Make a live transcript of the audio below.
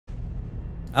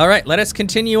All right, let us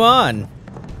continue on.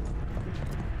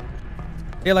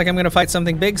 Feel like I'm gonna fight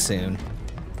something big soon.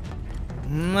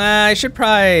 I should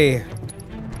probably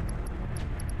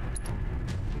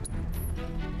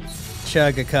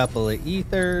chug a couple of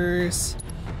ethers.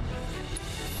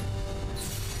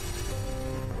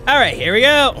 All right, here we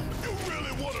go. You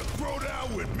really want to throw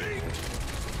down with me?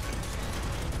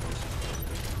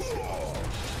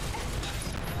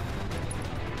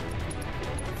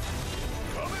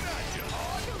 Coming at you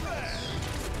hard and fast.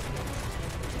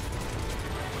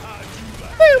 How'd you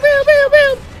like? Boom, boom, boom,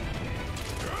 boom.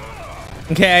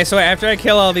 Okay, so after I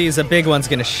kill all these, a big one's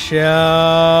gonna show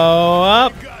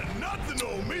up. Got nothing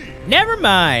on me. Never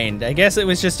mind. I guess it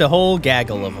was just a whole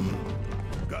gaggle of them.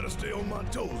 Gotta stay on my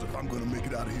toes if I'm gonna make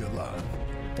it out of here alive.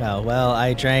 Oh, well,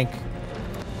 I drank.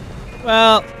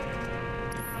 Well.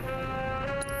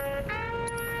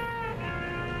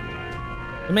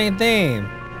 The main theme.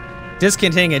 Disc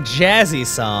containing a jazzy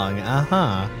song.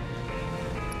 Uh-huh.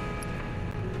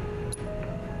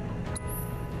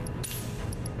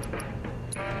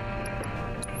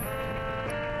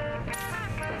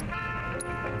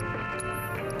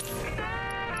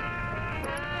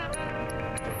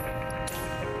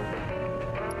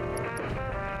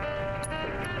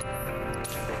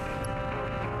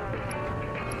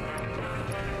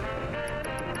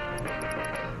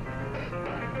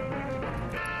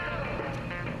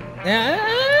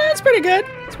 Yeah, it's pretty good.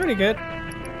 It's pretty good.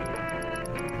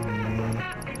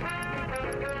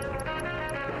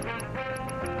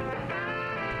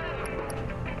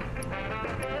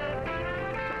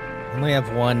 Only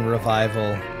have one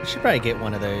revival. I should probably get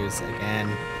one of those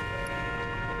again.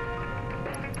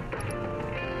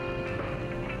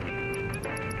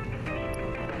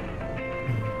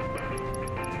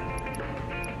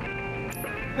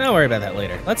 Don't worry about that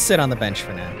later. Let's sit on the bench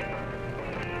for now.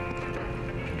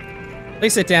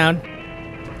 Please sit down.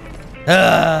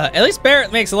 At least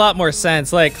Barret makes a lot more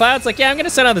sense. Like, Cloud's like, yeah, I'm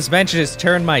gonna sit on this bench and just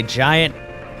turn my giant,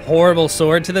 horrible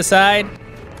sword to the side.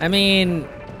 I mean,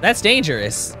 that's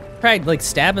dangerous. Probably, like,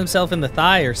 stab himself in the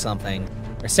thigh or something.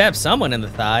 Or stab someone in the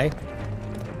thigh.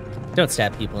 Don't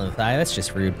stab people in the thigh. That's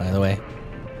just rude, by the way.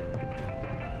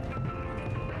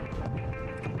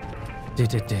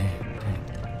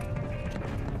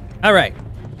 All right.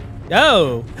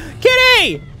 Oh,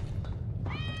 Kitty!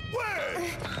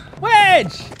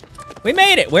 Wedge! We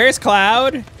made it. Where's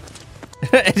Cloud?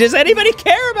 Does anybody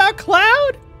care about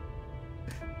Cloud?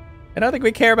 I don't think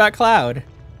we care about Cloud.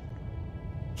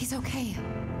 He's okay.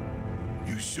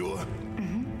 You sure?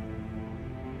 Mm-hmm.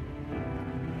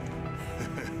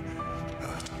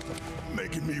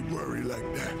 Making me worry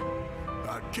like that.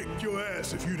 I'd kick your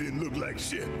ass if you didn't look like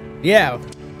shit. Yeah.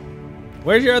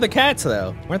 Where's your other cats,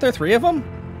 though? Weren't there 3 of them?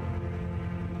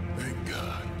 Thank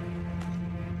God.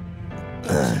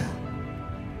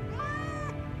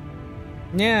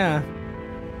 Yeah.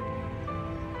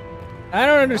 I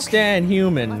don't understand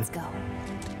human. Let's go.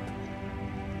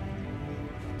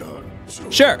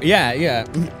 Sure, yeah.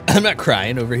 I'm not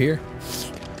crying over here.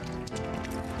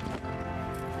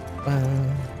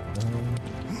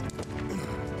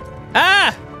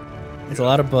 Ah! It's a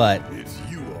lot of butt. It's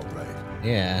you, all right.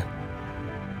 Yeah.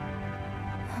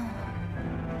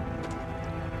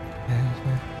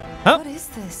 Huh? What is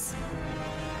this?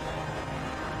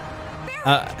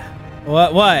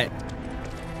 What?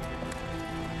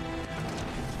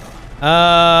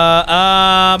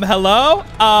 Hello?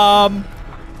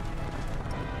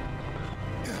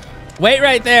 Wait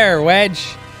right there,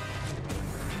 Wedge.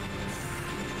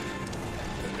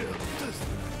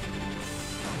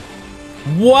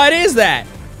 What is that?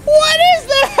 What is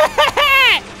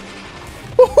that?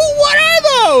 What are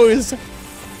those?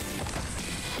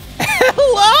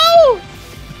 Hello?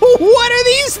 What are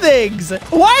these things?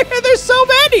 Why are there so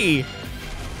many?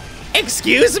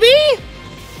 Excuse me?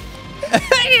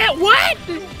 What?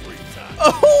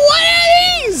 What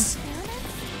are these?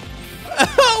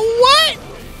 What?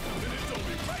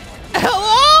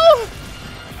 Hello?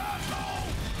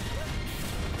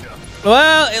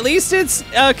 Well, at least it's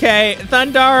okay.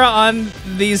 Thundara on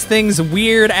these things,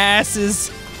 weird asses.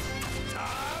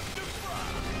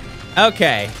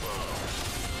 Okay.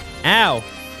 Ow.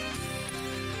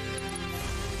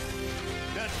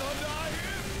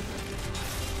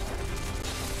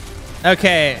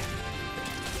 Okay.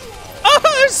 Oh,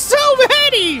 there's so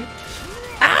many!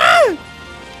 Ah!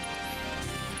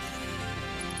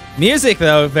 Music,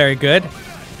 though, very good.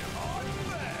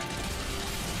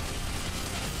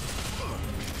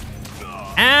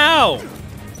 Ow!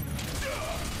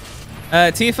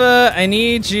 Tifa, I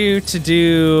need you to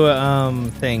do,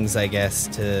 things, I guess,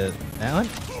 to that one.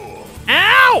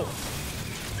 Ow!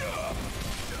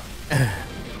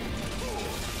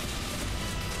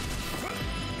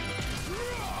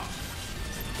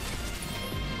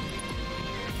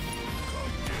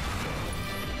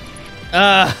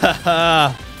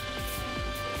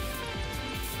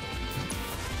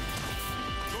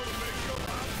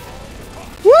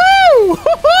 Woo!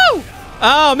 Woo-hoo!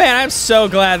 Oh man, I'm so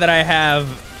glad that I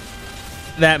have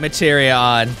that materia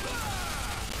on.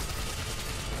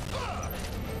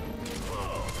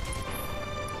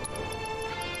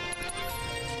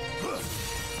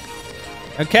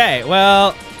 Okay,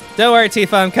 well, don't worry,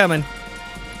 Tifa, I'm coming.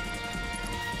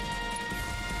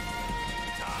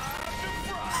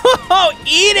 Oh,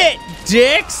 eat it,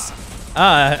 dicks!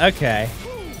 Okay.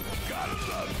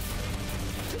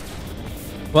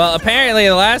 Well, apparently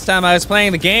the last time I was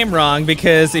playing the game wrong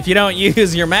because if you don't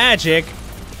use your magic,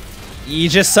 you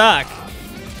just suck.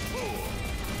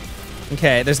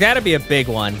 Okay, there's gotta be a big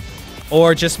one.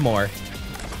 Or just more.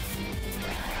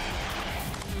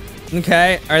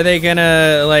 Okay, are they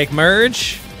gonna, like,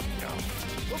 merge?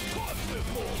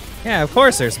 Yeah, of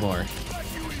course there's more.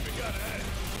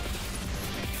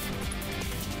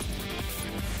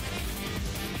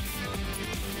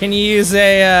 Can you use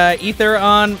a ether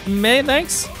on me?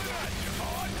 Thanks.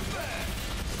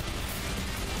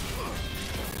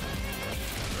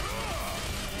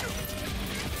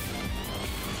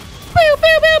 Pew,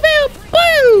 pew, pew, pew,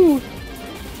 pew!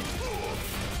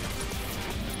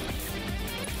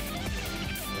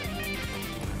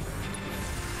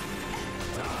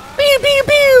 Pew, pew,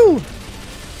 pew!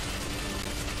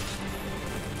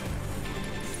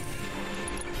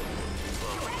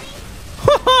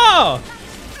 Ho-ho!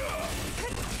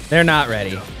 They're not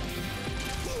ready.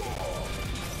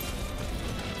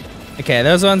 Okay,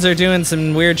 those ones are doing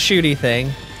some weird shooty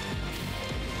thing.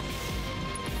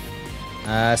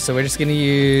 So we're just gonna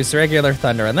use regular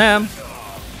thunder on them.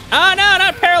 Oh no,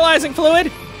 not paralyzing fluid!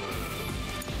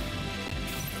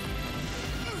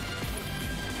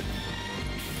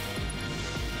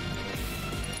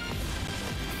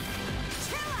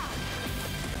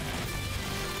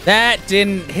 That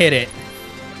didn't hit it.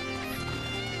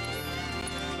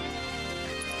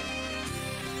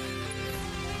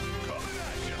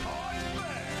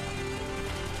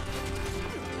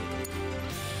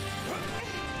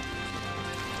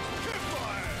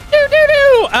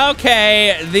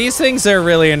 Okay, these things are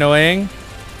really annoying.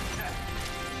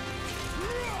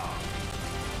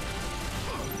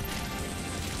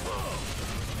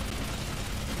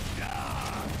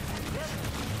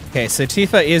 Okay, so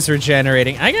Tifa is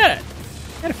regenerating. I gotta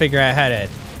figure out how to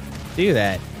do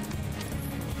that.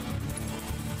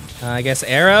 I guess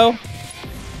arrow.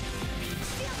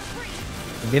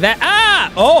 Maybe that.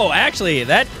 Ah! Oh, actually,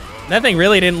 that thing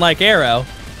really didn't like arrow.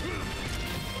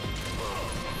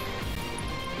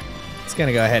 It's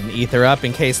gonna go ahead and ether up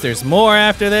in case there's more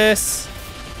after this.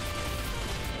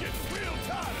 This is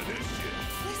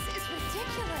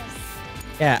ridiculous.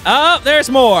 Yeah. Oh, there's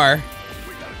more.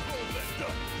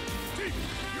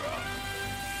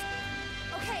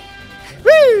 Okay.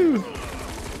 Woo!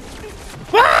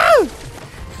 Woo!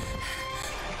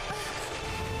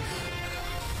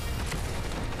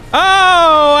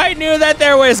 Oh, I knew that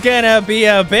there was gonna be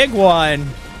a big one.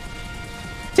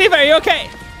 Tifa, are you okay?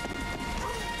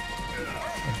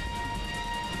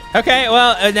 Okay,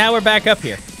 well, now we're back up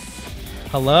here.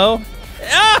 Hello?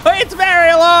 Oh, it's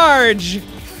very large!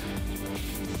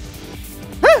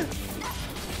 Huh.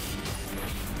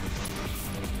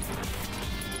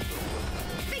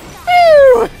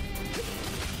 Woo!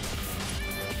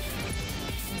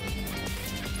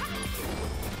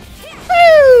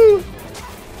 Woo!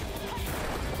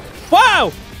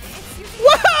 Whoa!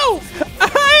 Whoa!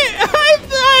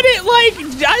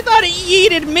 I thought it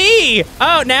yeeted me!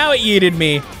 Oh, now it yeeted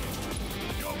me.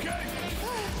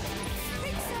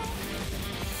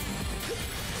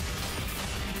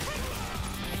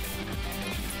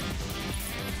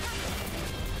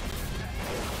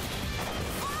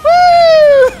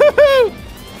 Woo!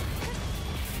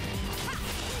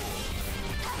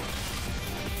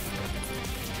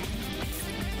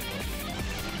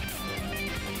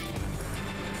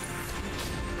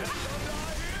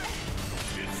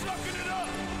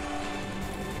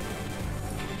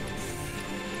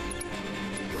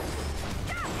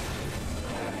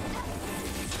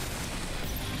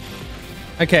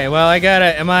 Okay, well,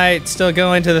 am I still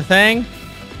going to the thing?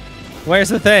 Where's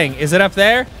the thing? Is it up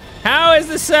there? How is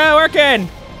this working?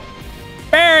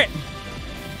 Barret!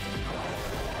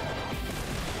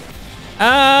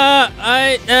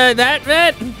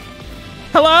 That?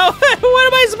 Hello? What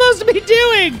am I supposed to be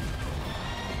doing?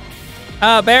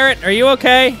 Barret, are you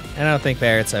okay? I don't think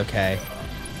Barret's okay.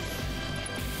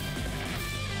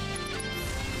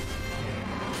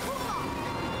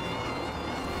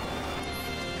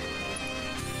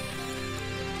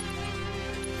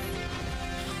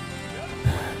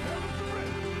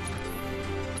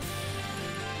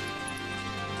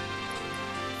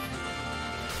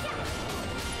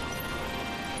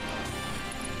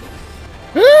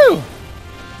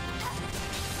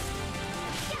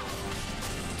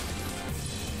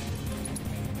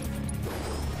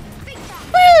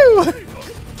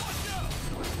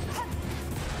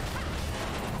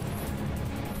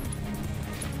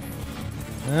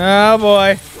 Oh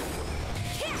boy.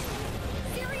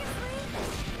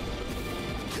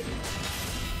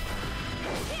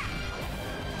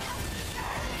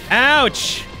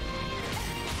 Ouch!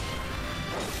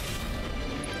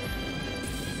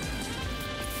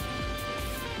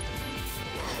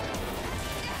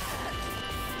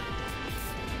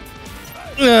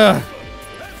 Ugh.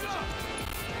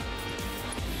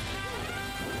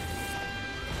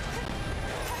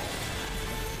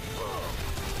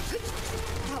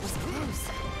 That was close.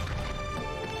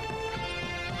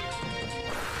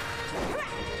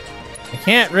 I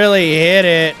can't really hit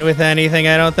it with anything,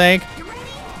 I don't think.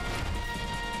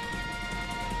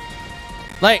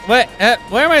 Like, what?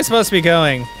 Where am I supposed to be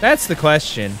going? That's the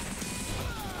question.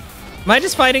 Am I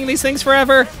just fighting these things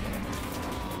forever?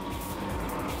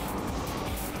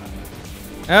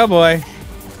 Oh boy.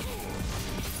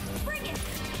 Bring it.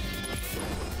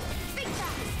 Big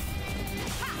fast.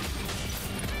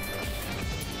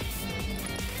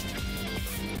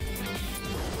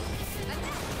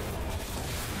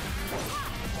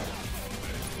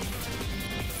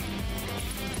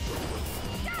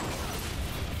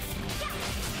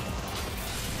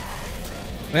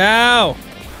 Ow!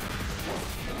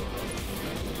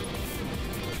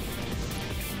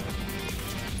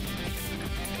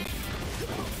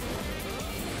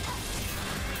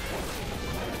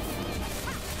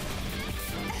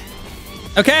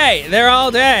 Okay, they're all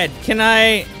dead. Can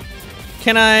I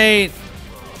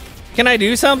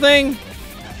do something?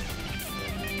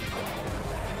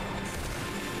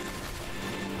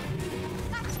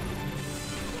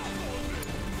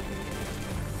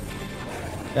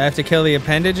 Do I have to kill the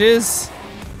appendages?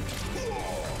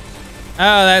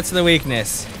 Oh, that's the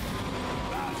weakness.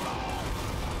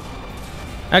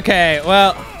 Okay,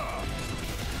 well.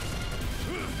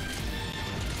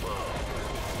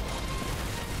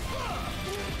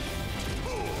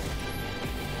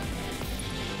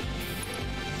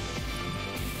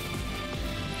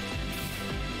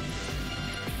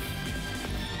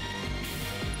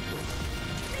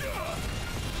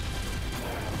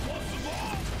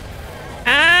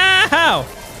 Ow!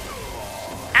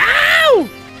 Ow!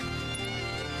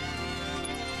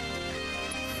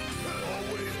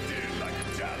 Always did like a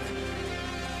challenge.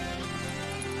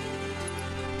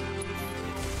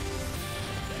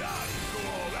 Now you go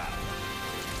all out.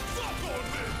 Suck on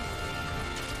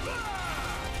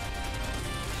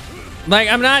this. Like,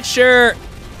 I'm not sure.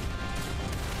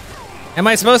 Am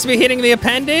I supposed to be hitting the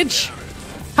appendage?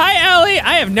 Hi, Ellie!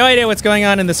 I have no idea what's going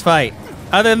on in this fight.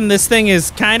 Other than this thing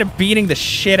is kind of beating the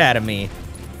shit out of me.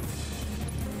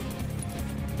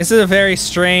 This is a very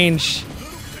strange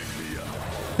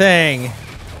thing.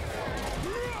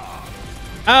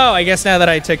 Oh, I guess now that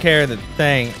I took care of the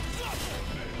thing.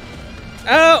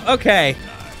 Oh, okay.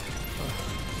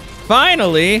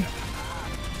 Finally.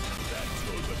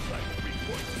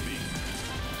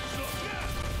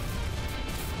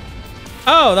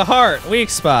 Oh, the heart. Weak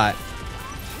spot.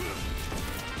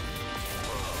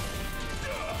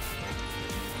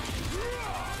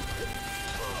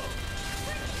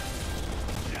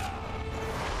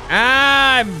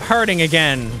 I'm hurting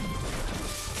again.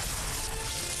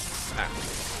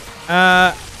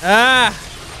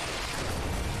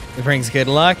 It brings good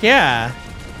luck, yeah.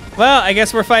 Well, I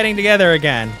guess we're fighting together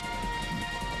again.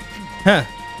 Huh.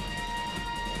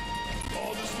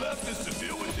 All that's left is to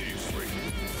deal with these three.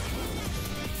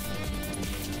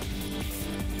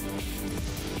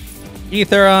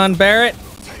 Ether on Barrett.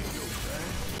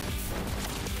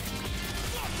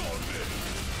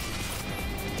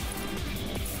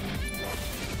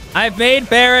 I've made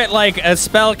Barrett like a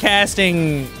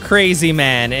spellcasting crazy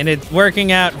man, and it's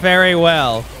working out very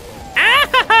well.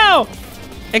 Ow!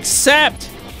 Except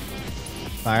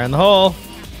fire in the hole.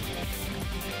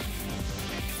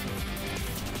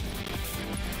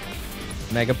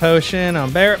 Mega potion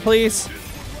on Barrett, please.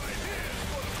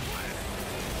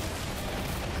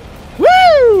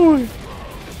 Woo!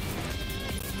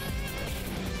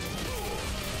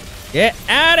 Get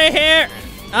out of here,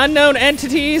 unknown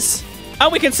entities. Oh,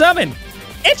 we can summon.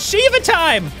 It's Shiva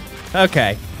time.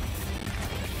 Okay.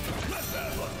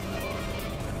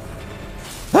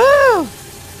 Woo!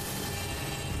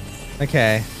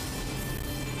 Okay.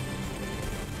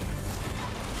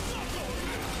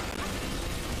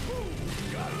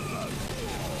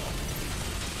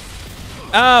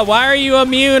 Why are you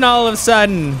immune all of a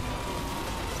sudden?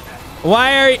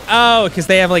 Why are you... Oh, because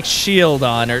they have, like, shield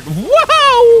on or...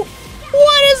 Whoa!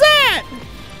 What is that?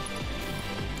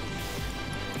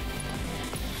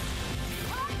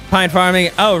 Pine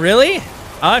farming. Oh, really?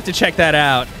 I'll have to check that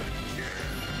out.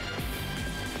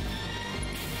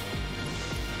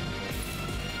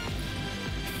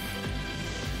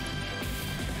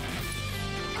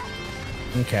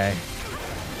 Okay.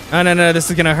 Oh, no, no, this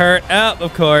is gonna hurt. Oh,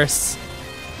 of course.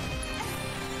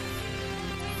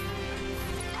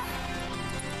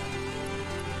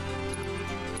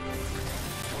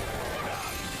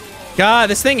 God,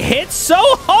 this thing hits so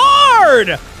hard!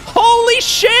 Holy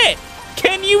shit!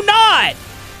 Can you not?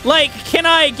 Like, can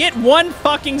I get 1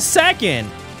 fucking second?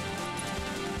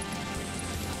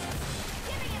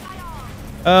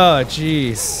 Oh,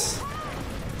 jeez.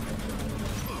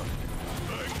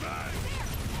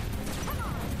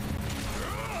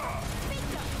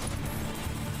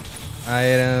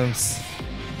 Items.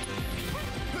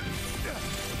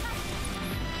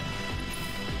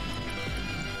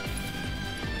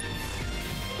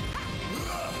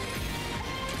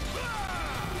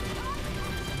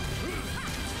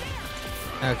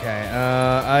 Okay,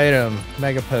 item.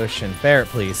 Mega potion. Barret,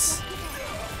 please.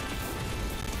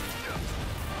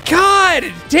 God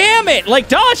damn it! Like,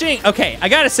 dodging... Okay, I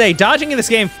gotta say, dodging in this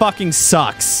game fucking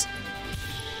sucks.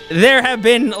 There have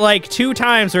been, like, 2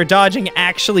 times where dodging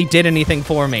actually did anything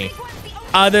for me.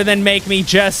 Other than make me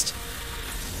just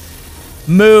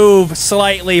move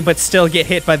slightly, but still get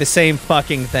hit by the same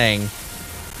fucking thing.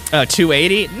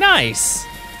 280? Nice.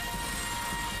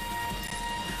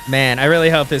 Man, I really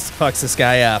hope this fucks this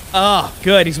guy up. Oh,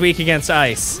 good. He's weak against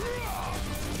ice.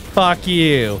 Fuck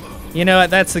you. You know what?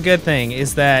 That's the good thing,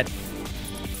 is that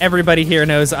everybody here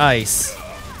knows ice.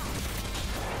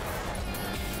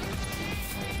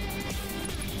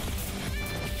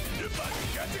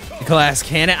 Glass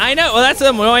cannon. I know. Well, that's the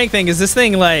annoying thing, is this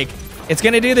thing, like, it's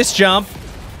gonna do this jump.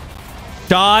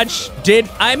 Dodge.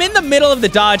 I'm in the middle of the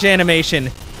dodge animation,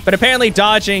 but apparently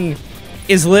dodging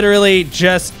is literally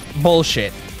just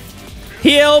bullshit.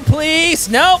 Heal, please.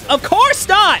 Nope, of course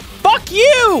not. Fuck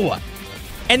you.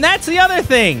 And that's the other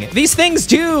thing. These things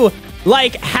do,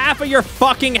 like, half of your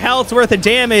fucking health worth of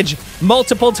damage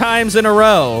multiple times in a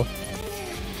row.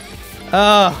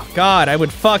 Oh, God, I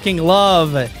would fucking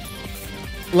love,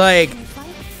 like,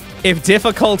 if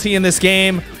difficulty in this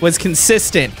game was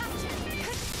consistent.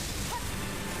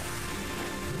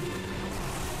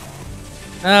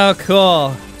 Oh,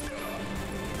 cool.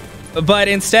 But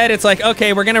instead, it's like,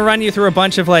 okay, we're gonna run you through a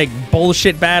bunch of, like,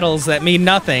 bullshit battles that mean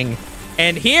nothing.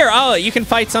 And here, oh, you can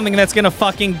fight something that's gonna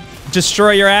fucking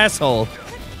destroy your asshole.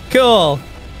 Cool.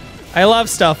 I love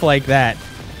stuff like that.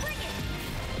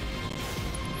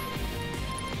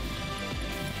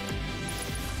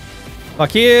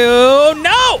 Fuck you.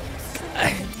 No!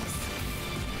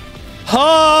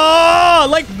 Oh,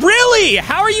 like, really?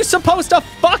 How are you supposed to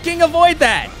fucking avoid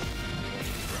that?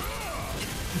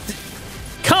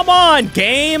 Come on,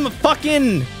 game.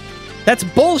 Fucking... That's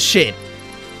bullshit.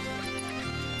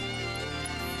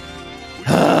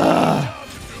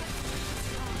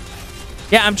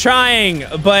 Yeah, I'm trying,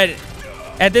 but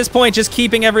at this point, just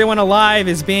keeping everyone alive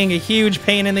is being a huge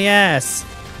pain in the ass.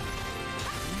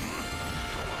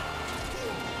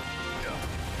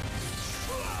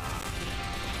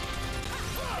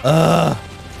 Well,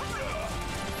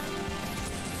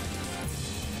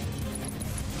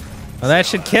 that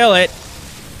should kill it.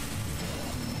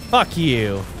 Fuck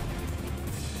you.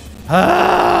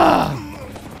 Ah!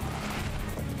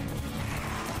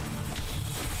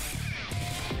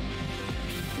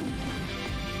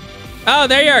 Oh,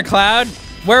 there you are, Cloud.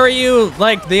 Where were you,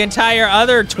 like, the entire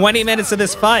other 20 minutes of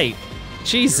this fight?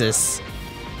 Jesus.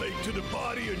 Late to the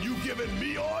party and you giving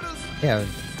me orders? Yeah,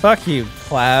 fuck you,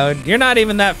 Cloud. You're not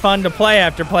even that fun to play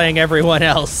after playing everyone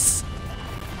else.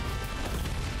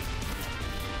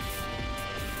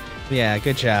 Yeah,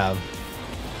 good job.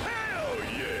 Hell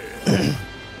yeah!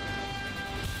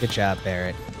 Good job,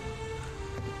 Barret.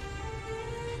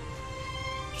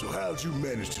 So how'd you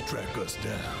manage to track us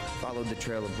down? Followed the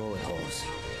trail of bullet holes.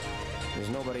 There's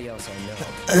nobody else I know.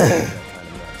 That kind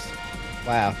of mess.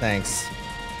 Wow, thanks.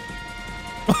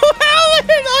 How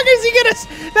long is he gonna...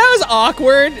 That was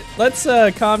awkward. Let's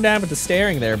calm down with the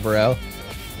staring there, bro.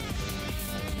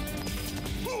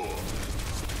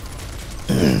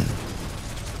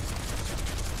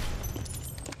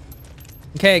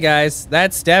 Okay, guys.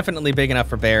 That's definitely big enough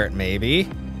for Barret, maybe.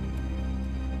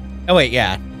 Oh, wait,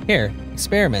 yeah. Here.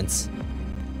 Experiments.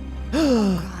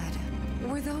 God,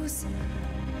 were those...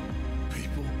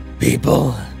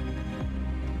 People.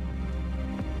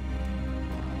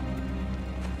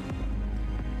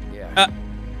 Yeah.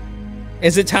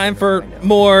 Is it time for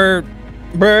more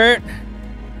Bert?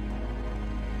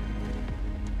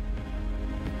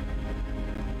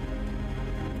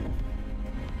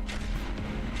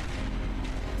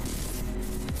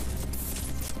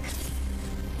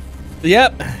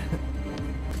 Yep.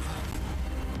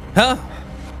 Huh?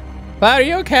 Cloud, are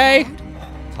you okay?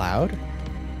 Cloud?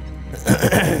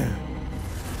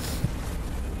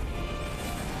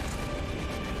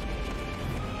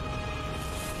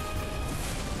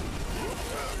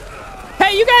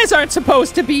 Hey, you guys aren't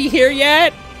supposed to be here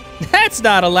yet. That's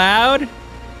not allowed.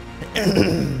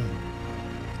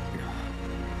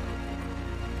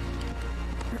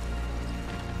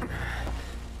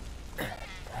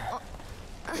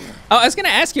 Oh, I was gonna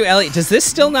ask you, Ellie, does this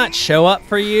still not show up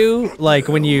for you, like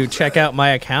when you check out my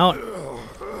account?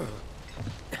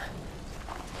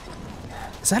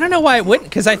 Because I don't know why it wouldn't,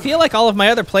 because I feel like all of my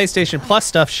other PlayStation Plus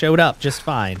stuff showed up just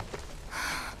fine.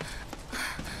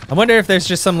 I wonder if there's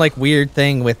just some like weird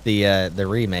thing with the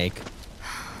remake.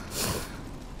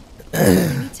 We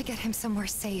need to get him somewhere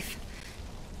safe.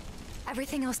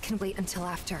 Everything else can wait until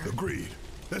after. Agreed.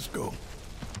 Let's go.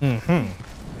 Mm-hmm.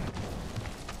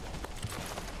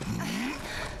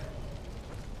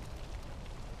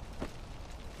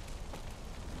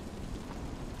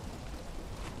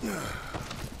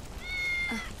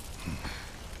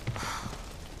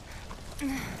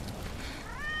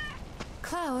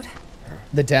 Cloud.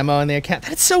 The demo and the account.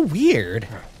 That's so weird.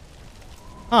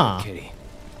 Huh. Kitty.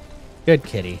 Good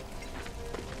kitty.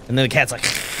 And then the cat's like...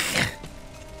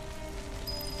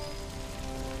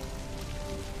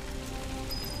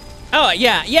 Oh,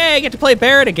 yeah. Yay, I get to play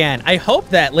Barrett again. I hope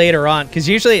that later on, because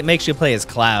usually it makes you play as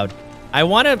Cloud. I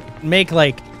want to make,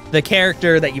 like, the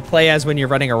character that you play as when you're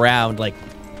running around, like,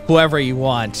 whoever you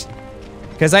want.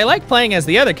 Because I like playing as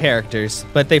the other characters,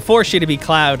 but they force you to be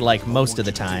Cloud, like, most of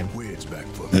the time. Wedge back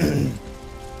for me.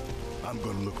 I'm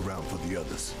gonna look around for the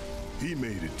others. He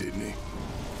made it, didn't he?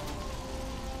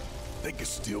 They could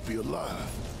still be alive.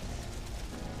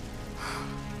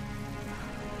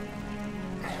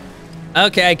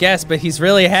 Okay, I guess, but he's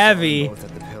really heavy. Both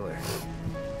at the pillar.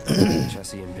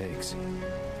 Jesse and Biggs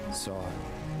saw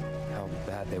how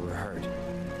bad they were hurt.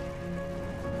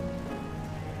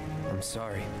 I'm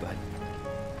sorry, but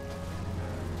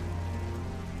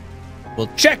We'll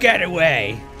check it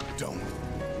away. Don't.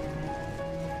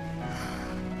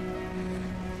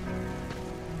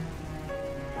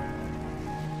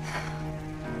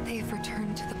 They've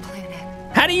returned to the planet.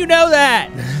 How do you know that?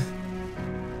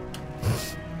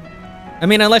 I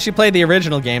mean, unless you played the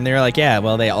original game, they were like, yeah,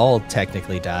 well, they all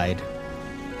technically died.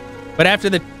 But after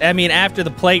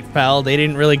the plate fell, they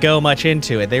didn't really go much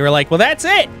into it. They were like, well, that's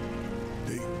it.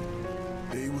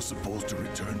 They were supposed to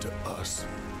return to us.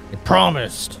 They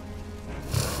promised.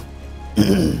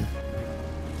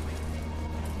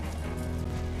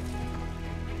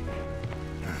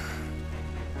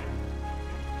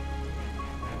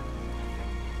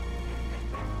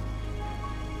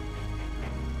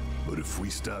 But if we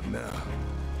stop now,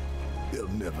 they'll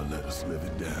never let us live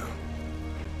it down.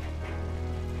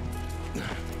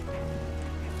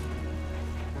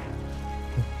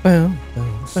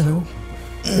 So,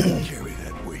 carry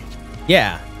that weight.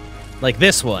 Yeah, like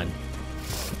this one.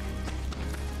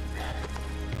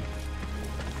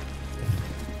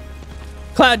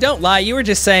 Cloud, don't lie. You were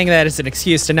just saying that as an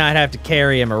excuse to not have to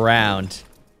carry him around.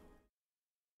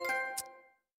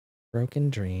 Broken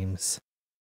dreams.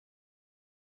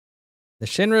 The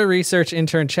Shinra research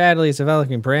intern Chadley is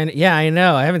developing brand. Yeah, I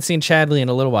know. I haven't seen Chadley in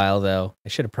a little while, though. I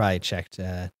should have probably checked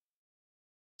to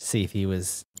see if he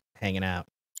was hanging out.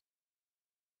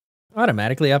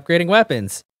 Automatically upgrading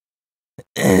weapons.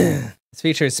 This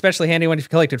feature is especially handy when you've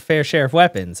collected a fair share of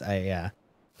weapons. Oh,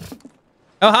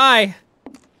 hi!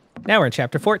 Now we're in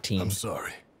chapter 14. I'm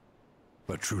sorry.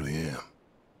 I truly am.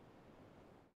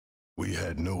 We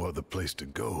had no other place to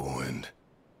go, and...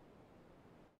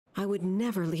 I would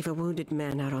never leave a wounded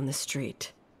man out on the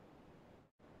street.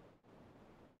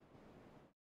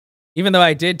 Even though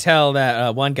I did tell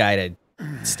that one guy to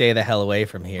stay the hell away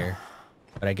from here.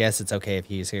 But I guess it's okay if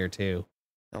he's here too.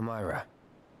 Elmira,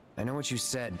 I know what you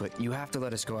said, but you have to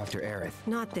let us go after Aerith.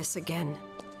 Not this again.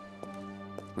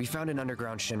 We found an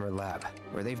underground Shinra lab,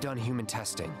 where they've done human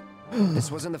testing. This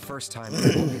wasn't the first time, and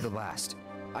it won't be the last.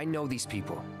 I know these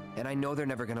people, and I know they're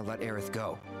never gonna let Aerith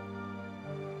go.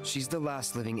 She's the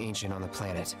last living ancient on the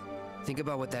planet. Think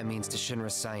about what that means to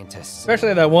Shinra's scientists.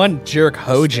 Especially that one jerk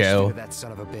Hojo. That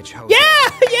son of a bitch Hojo. Yeah!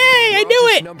 Yay! I knew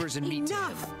it! Numbers and meat to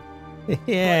him.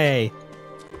 Yay.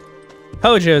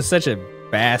 Hojo's such a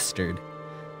bastard.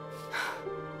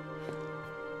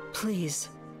 Please,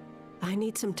 I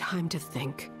need some time to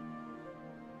think.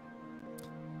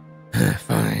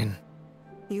 Fine.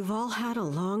 You've all had a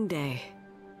long day.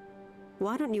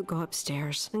 Why don't you go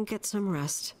upstairs and get some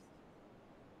rest?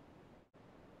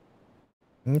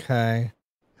 Okay.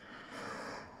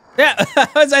 Yeah, I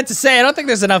was about to say, I don't think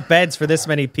there's enough beds for this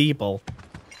many people.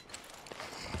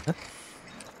 Huh?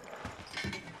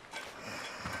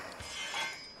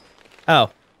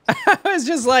 Oh. I was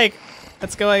just like,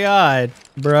 what's going on,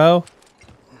 bro?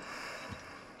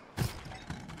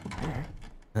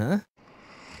 Huh?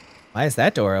 Why is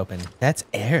that door open? That's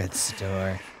Aerith's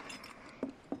door.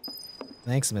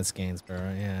 Thanks, Miss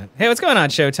Gainsborough. Yeah. Hey, what's going on,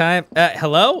 Showtime?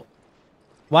 Hello?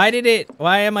 Why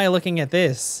am I looking at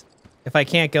this if I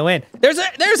can't go in? There's an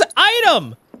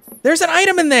item! There's an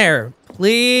item in there!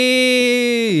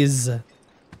 Please.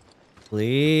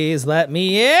 Please let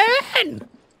me in!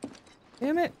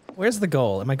 Damn it. Where's the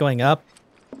goal? Am I going up?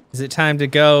 Is it time to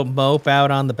go mope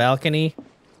out on the balcony?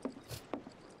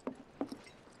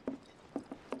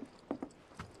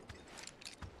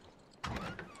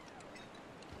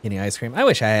 Getting ice cream? I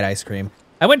wish I had ice cream.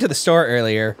 I went to the store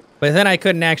earlier, but then I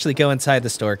couldn't actually go inside the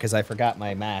store because I forgot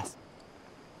my mask.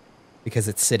 Because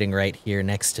it's sitting right here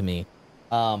next to me.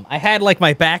 I had like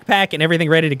my backpack and everything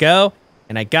ready to go,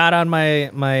 and I got on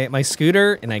my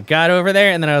scooter and I got over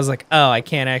there, and then I was like, oh, I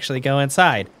can't actually go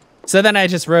inside. So then I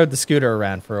just rode the scooter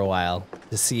around for a while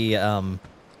to see how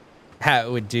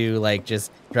it would do, like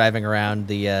just driving around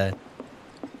the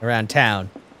around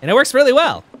town, and it works really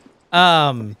well.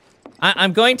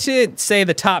 I'm going to say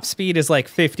the top speed is like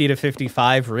 50 to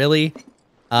 55, really.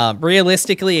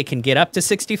 Realistically, it can get up to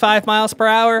 65 miles per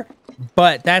hour,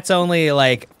 but that's only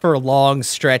like for long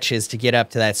stretches to get up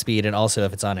to that speed, and also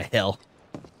if it's on a hill.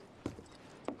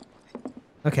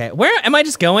 Okay, where am I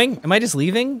just going? Am I just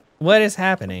leaving? What is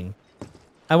happening?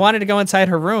 I wanted to go inside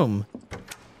her room.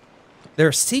 There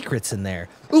are secrets in there.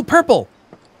 Ooh, purple!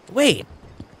 Wait.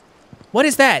 What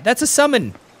is that? That's a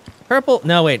summon. Purple.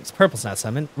 No, wait. Purple's not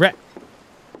summon. Red.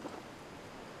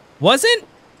 Wasn't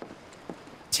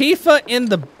Tifa in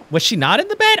the... Was she not in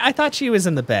the bed? I thought she was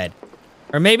in the bed.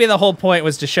 Or maybe the whole point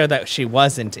was to show that she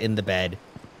wasn't in the bed,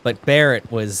 but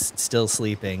Barrett was still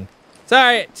sleeping.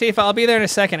 Sorry, Tifa, I'll be there in a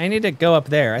second. I need to go up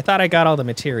there. I thought I got all the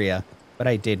materia, but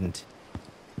I didn't.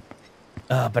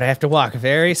 But I have to walk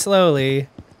very slowly.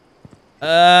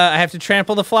 I have to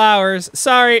trample the flowers.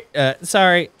 Sorry.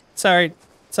 Sorry.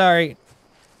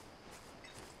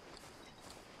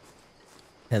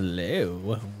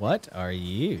 Hello, what are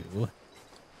you?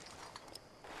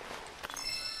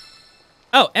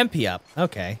 Oh, MP up.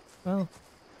 Okay. Well.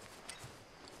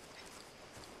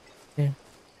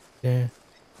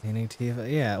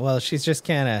 Yeah, well, she's just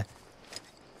kind of...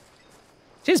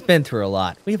 She's been through a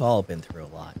lot. We've all been through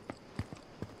a lot.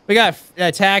 We got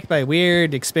attacked by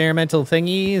weird experimental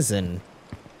thingies and...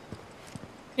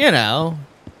 You know,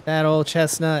 that old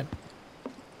chestnut.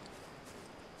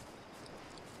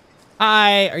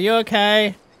 Hi, are you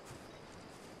okay?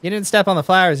 You didn't step on the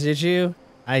flowers, did you?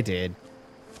 I did.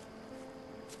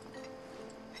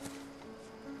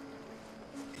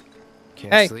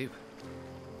 Can't sleep.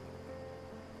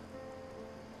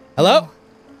 Hello?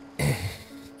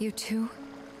 You too?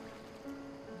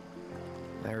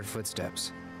 I heard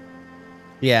footsteps.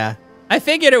 Yeah. I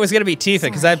figured it was going to be Tifa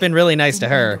because I've been really nice to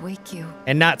her. Wake you.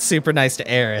 And not super nice to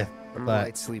Aerith. I'm a But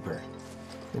light sleeper.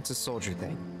 It's a soldier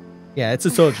thing. yeah, it's a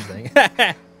soldier thing.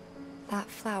 That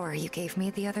flower you gave me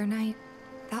the other night,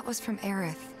 that was from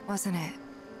Aerith, wasn't it?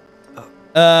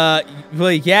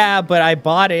 Well, yeah, but I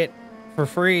bought it for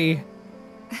free.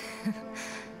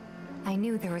 I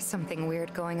knew there was something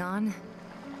weird going on.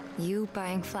 You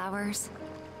buying flowers?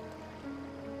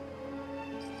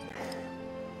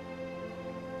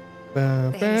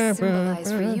 They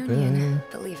symbolize reunion,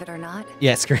 believe it or not.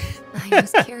 Yes, great. I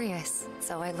was curious,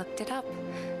 so I looked it up.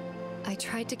 I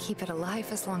tried to keep it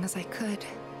alive as long as I could.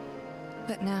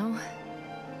 But now,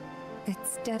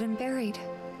 it's dead and buried.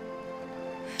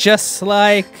 Just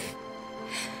like...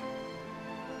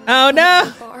 Oh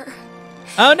no! Bar,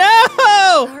 Oh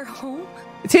no! our home,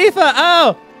 Tifa,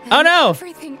 oh! Oh and no!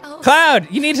 everything else. Cloud,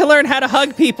 you need to learn how to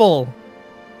hug people.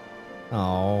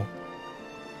 Oh.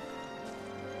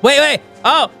 Wait.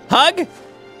 Oh, hug?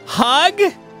 Hug?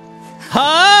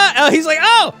 Huh? Oh, he's like,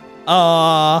 oh!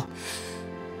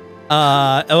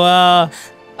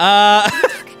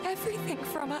 You took everything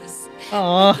from us.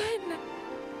 Aw. Again.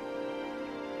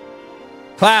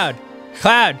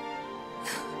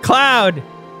 Cloud!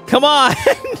 Come on!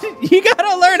 You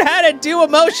gotta learn how to do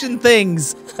emotion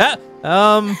things!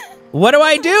 What do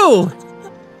I do?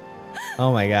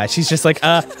 Oh my god, she's just like,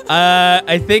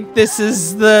 I think this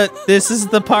is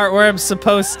the part where I'm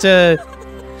supposed to...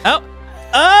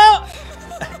 Oh!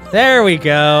 There we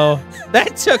go.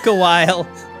 That took a while.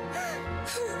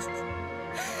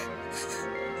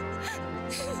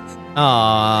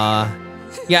 Aww.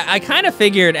 Yeah, I kind of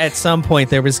figured at some point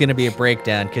there was going to be a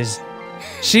breakdown because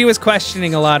she was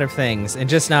questioning a lot of things and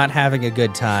just not having a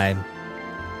good time.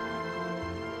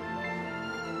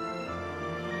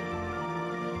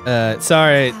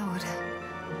 Sorry. Cloud.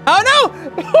 Oh no!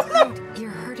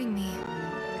 You're hurting me.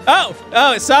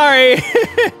 Oh, sorry.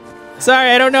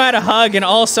 Sorry, I don't know how to hug, and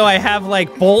also I have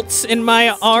like bolts in my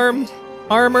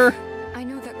armor. I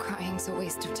know that crying's a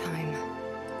waste of time.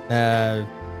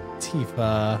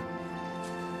 Tifa.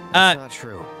 That's not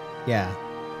true. Yeah.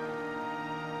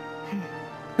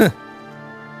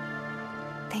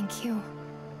 Thank you.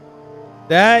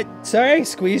 Sorry, I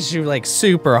squeezed you like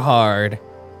super hard.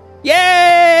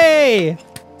 Yay!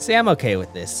 See, I'm okay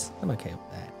with this. I'm okay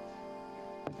with that.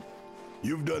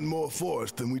 You've done more for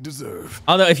us than we deserve.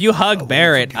 Although, if you hug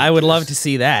Barrett, I would love to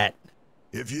see that.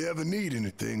 If you ever need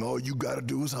anything, all you gotta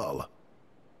do is holler.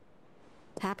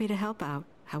 Happy to help out,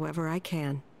 however I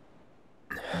can.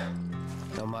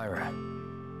 Elmira.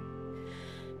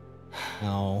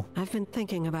 No. I've been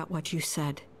thinking about what you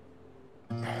said.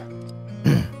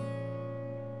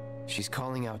 She's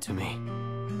calling out to me.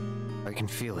 I can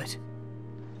feel it.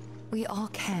 We all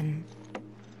can.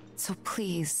 So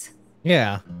please.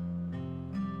 Yeah.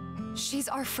 She's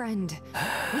our friend.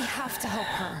 We have to help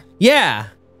her. Yeah.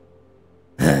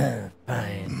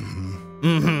 Fine.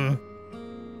 Mm-hmm.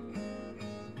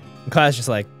 Cloud's just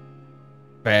like,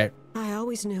 right. I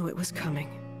always knew it was coming.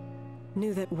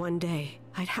 Knew that one day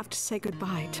I'd have to say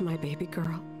goodbye to my baby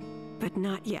girl. But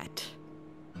not yet.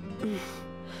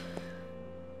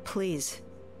 Please,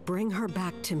 bring her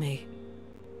back to me.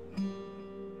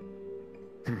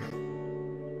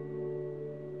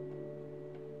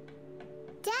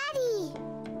 Daddy!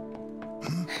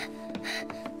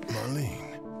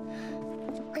 Marlene.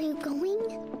 Are you going?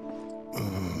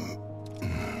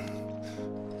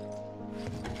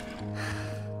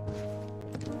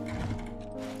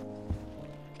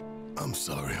 I'm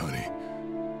sorry, honey.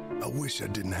 I wish I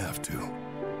didn't have to.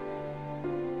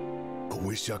 I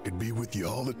wish I could be with you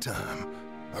all the time.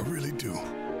 I really do.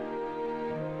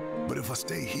 But if I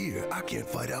stay here, I can't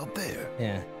fight out there.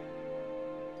 Yeah.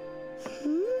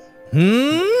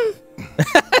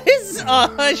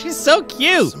 Oh, she's so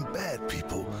cute. Some bad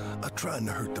people are trying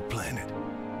to hurt the planet.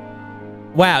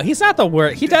 Wow, he's not the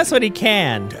worst. He does what he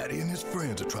can. Daddy and his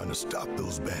friends are trying to stop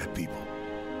those bad people.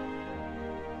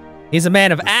 He's a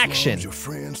man of As long action. as your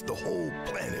friends, the whole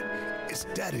planet. It's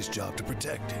Daddy's job to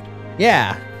protect it.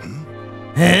 Yeah.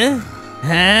 Huh?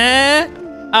 Huh?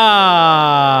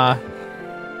 Ah.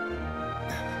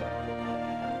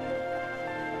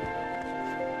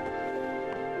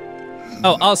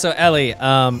 Oh, also, Ellie,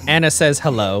 Anna says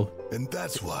hello. And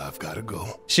that's why I've got to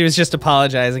go. She was just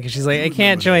apologizing because she's like, I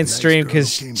can't join stream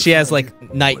because she has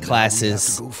like night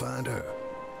classes. Go find her.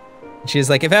 She's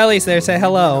like, if Ellie's there, say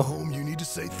hello. Home, you need to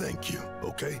say thank you,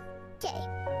 okay? Okay.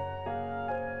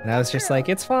 And I was just like,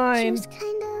 it's She fine. was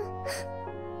kinda...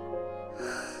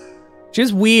 She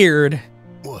was weird.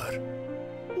 What?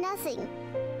 nothing.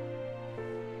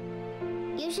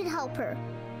 You should help her.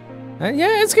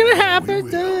 Yeah, it's gonna happen.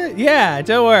 We will. Yeah,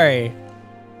 don't worry.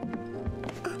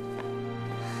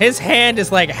 His hand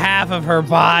is like half of her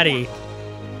body.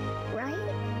 Right?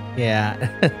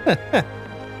 Yeah.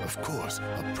 Of course,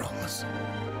 I promise.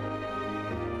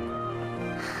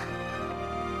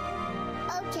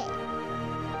 Okay.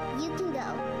 You can go.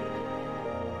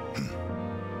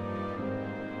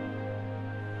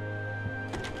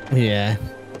 Yeah.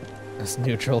 This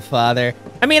neutral father.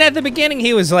 I mean, at the beginning,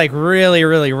 he was like really,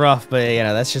 really rough, but you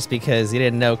know, that's just because he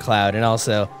didn't know Cloud, and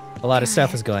also a lot of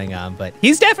stuff was going on, but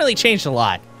he's definitely changed a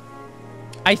lot.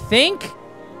 I think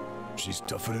She's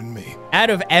tougher than me. out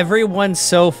of everyone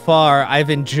so far, I've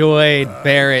enjoyed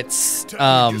Barrett's,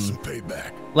 Time to get some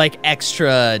payback. like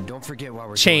extra Don't forget why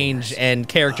we're change doing and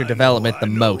character I development know, the I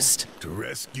know. most. To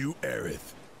rescue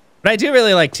Aerith. But I do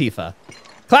really like Tifa.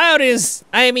 Cloud is,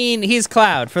 I mean, he's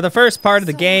Cloud. For the first part of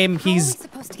the So, game, how are we he's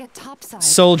supposed to get topside?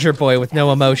 Soldier Boy with no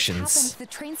Everything that's emotions. happened,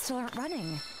 the trains still aren't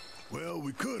running. Well,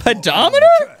 we could. Pedometer?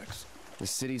 walk along the tracks. The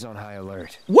city's on high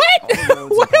alert. What? All the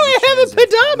roads Why and do I public have a transit have probably been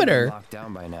pedometer? locked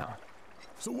down by now.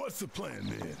 So what's the plan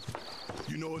then?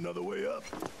 You know another way up?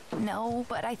 No,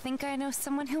 but I think I know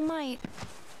someone who might.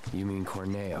 You mean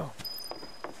Corneo?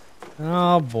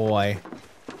 Oh boy.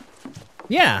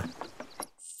 Yeah.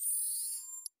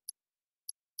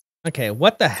 Okay,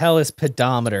 what the hell is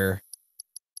pedometer?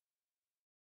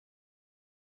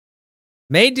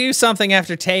 May do something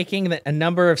after taking a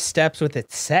number of steps with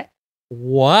it set.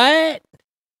 What?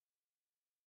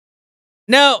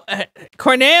 No,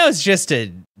 Corneo's just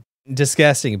a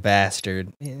disgusting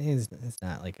bastard. He's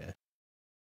not like a...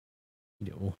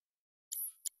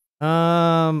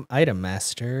 Item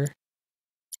master.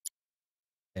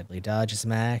 Deadly dodge is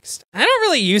maxed. I don't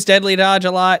really use deadly dodge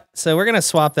a lot, so we're gonna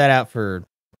swap that out for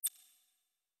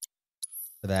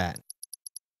that.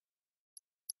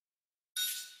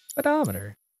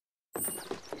 Pedometer.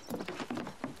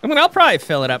 I mean, I'll probably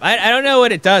fill it up. I don't know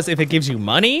what it does, if it gives you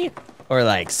money or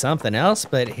like something else,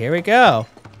 but here we go.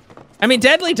 I mean,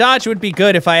 deadly dodge would be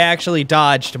good if I actually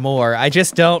dodged more. I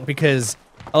just don't, because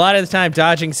a lot of the time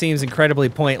dodging seems incredibly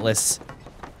pointless.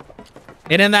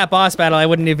 And in that boss battle, I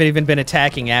wouldn't have even been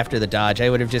attacking after the dodge. I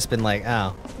would have just been like,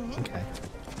 oh, okay.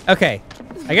 Okay,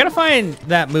 I gotta find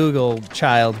that Moogle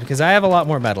child because I have a lot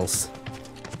more medals.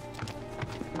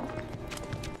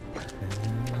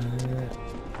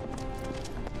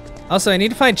 Also, I need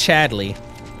to find Chadley.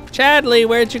 Chadley,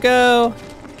 where'd you go?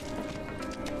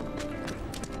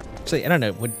 Actually, I don't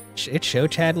know. Would it show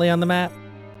Chadley on the map?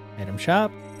 Item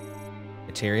shop.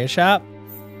 Materia shop.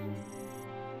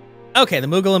 Okay, the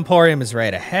Moogle Emporium is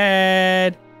right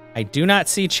ahead. I do not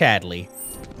see Chadley.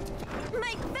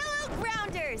 My fellow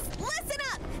grounders, listen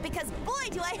up, because boy,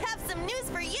 do I have some news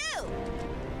for you.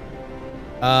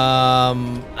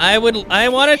 I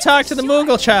want to talk to the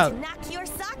Moogle child. Knock your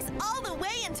socks all the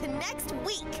way into next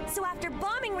week. So after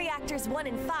bombing reactors 1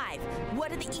 and 5,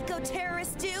 what do the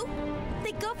eco-terrorists do?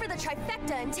 They go for the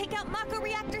trifecta and take out Mako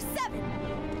Reactor 7.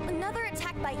 Another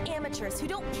attack by amateurs who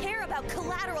don't care about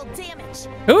collateral damage.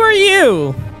 Who are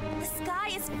you? The sky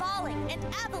is falling and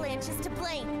Avalanche is to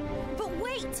blame. But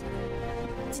wait!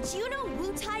 Did you know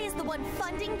Wutai is the one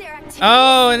funding their activities?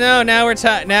 Oh no, now we're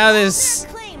now this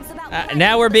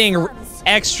now we're being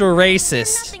extra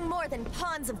racist. Nothing more than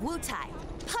pawns of Wutai.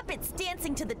 Puppets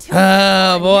dancing to the tune.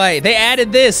 Oh boy, they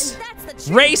added this.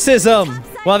 Racism!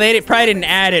 Well, they probably didn't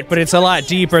add it, but it's a lot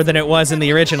deeper than it was in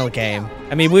the original game.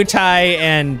 I mean, Wutai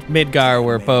and Midgar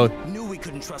were both... Knew we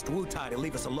couldn't trust Wutai to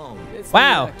leave us alone.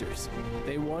 Wow.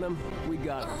 They want him, we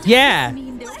got him. Yeah.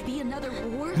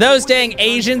 Those dang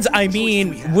Asians, I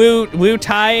mean,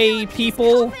 Wutai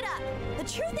people. The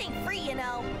truth ain't free, you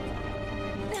know.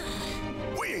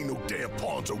 We ain't no damn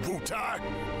pawns of Wutai.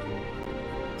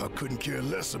 I couldn't care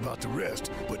less about the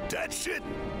rest, but that shit...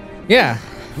 Yeah.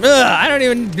 Ugh, I don't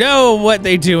even know what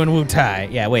they do in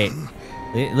Wutai. Yeah, wait.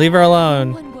 Leave her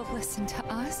alone. No one will listen to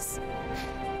us.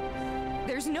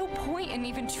 There's no point in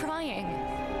even trying.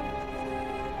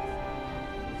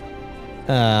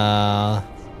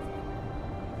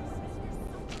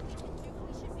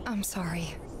 I'm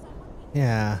sorry.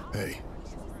 Yeah. Hey,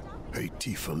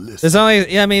 Tifa, listen. There's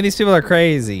only... Yeah, I mean, these people are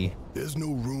crazy. There's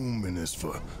no room in this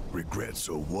for regrets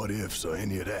or what-ifs or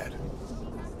any of that.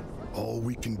 All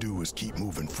we can do is keep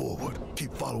moving forward,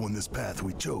 keep following this path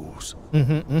we chose.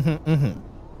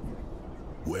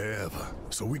 Wherever,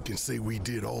 so we can say we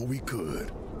did all we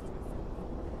could.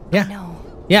 Yeah. No.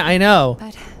 Yeah, I know.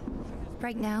 But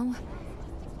right now,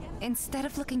 instead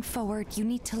of looking forward, you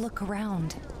need to look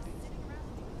around.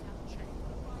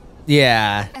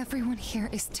 Yeah. Everyone here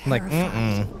is Like,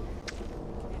 terrified.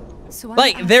 So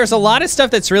like, there's a lot of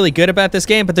stuff that's really good about this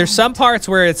game, but there's some parts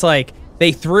where it's like,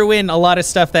 they threw in a lot of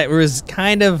stuff that was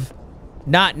kind of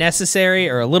not necessary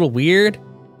or a little weird.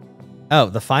 Oh,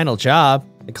 the final job.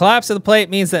 The collapse of the plate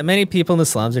means that many people in the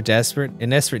slums are in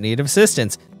desperate need of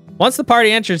assistance. Once the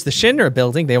party enters the Shinra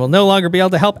building, they will no longer be able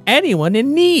to help anyone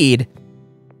in need.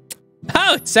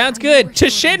 Oh, it sounds good. To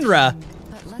Shinra.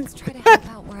 But let's try to help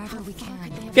out wherever we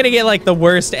can. Gonna get like the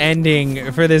worst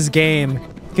ending for this game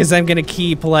because I'm gonna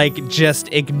keep like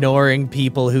just ignoring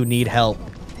people who need help.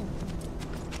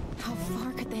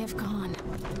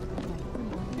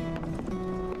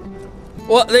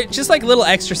 Well, they're just like little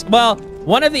extras. Well,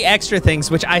 one of the extra things,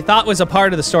 which I thought was a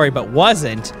part of the story but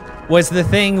wasn't, was the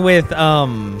thing with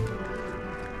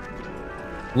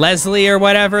Leslie or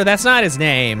whatever. That's not his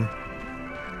name.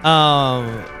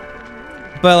 But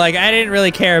like I didn't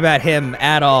really care about him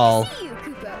at all.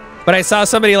 But I saw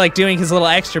somebody like doing his little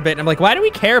extra bit, and I'm like, why do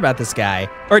we care about this guy?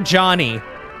 Or Johnny.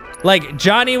 Like,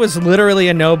 Johnny was literally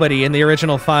a nobody in the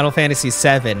original Final Fantasy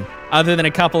VII, other than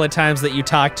a couple of times that you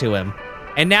talked to him.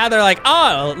 And now they're like,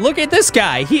 oh, look at this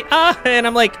guy. And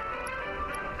I'm like,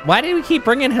 why do we keep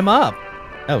bringing him up?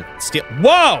 Oh,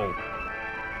 whoa!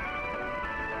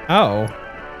 Oh.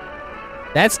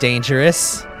 That's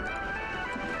dangerous.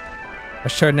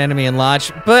 Short an enemy in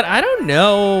Lodge, but I don't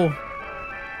know.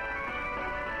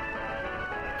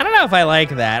 I don't know if I like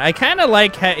that. I kind of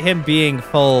like him being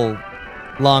full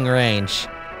long range.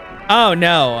 Oh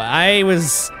no,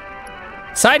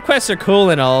 side quests are cool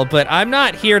and all, but I'm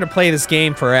not here to play this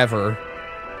game forever.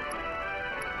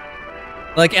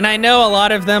 Like, and I know a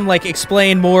lot of them like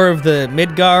explain more of the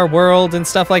Midgar world and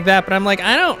stuff like that, but I'm like,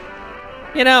 I don't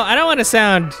want to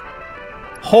sound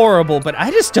horrible, but I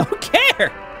just don't care.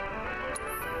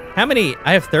 How many?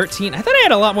 I have 13. I thought I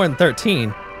had a lot more than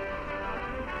 13.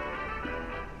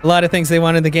 A lot of things they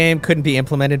wanted in the game couldn't be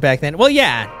implemented back then. Well,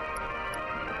 yeah.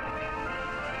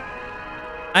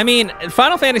 I mean,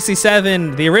 Final Fantasy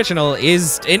VII, the original,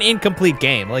 is an incomplete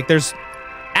game. Like, there's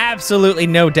absolutely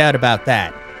no doubt about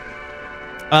that.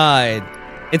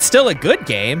 It's still a good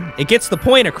game. It gets the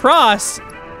point across,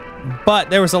 but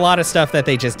there was a lot of stuff that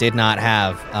they just did not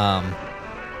have.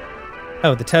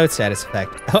 Oh, the toad status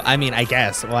effect. Oh, I mean, I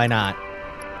guess. Why not?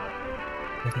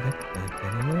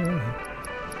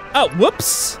 Oh,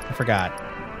 whoops. I forgot.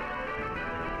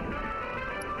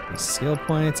 Skill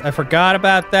points. I forgot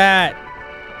about that.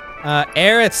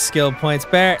 Aerith's skill points.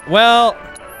 Well,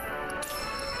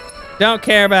 don't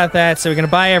care about that, so we're going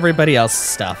to buy everybody else's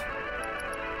stuff.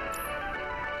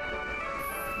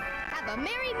 Have a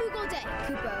merry Moogle day,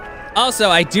 Kupo. Also,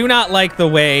 I do not like the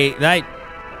way that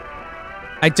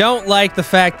I don't like the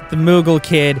fact that the Moogle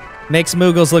kid makes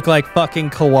Moogles look like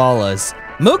fucking koalas.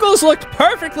 Moogles looked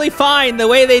perfectly fine the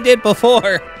way they did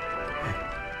before.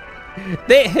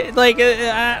 They, like,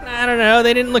 I don't know,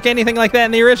 they didn't look anything like that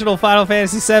in the original Final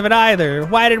Fantasy VII either.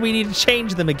 Why did we need to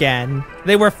change them again?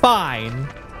 They were fine.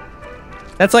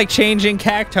 That's like changing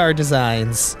Cactar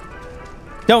designs.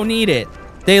 Don't need it.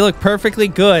 They look perfectly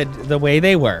good the way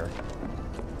they were.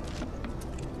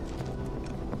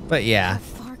 But yeah. How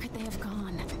far could they have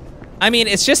gone? I mean,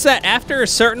 it's just that after a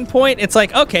certain point, it's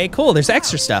like, okay, cool, there's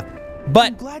extra stuff.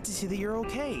 But I'm glad to see that you're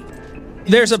okay.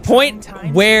 There's a point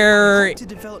where it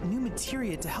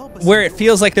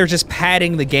feels like they're just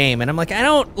padding the game, and I'm like,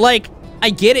 I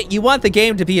get it, you want the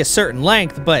game to be a certain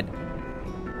length, but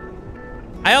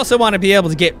I also want to be able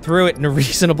to get through it in a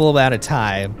reasonable amount of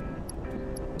time.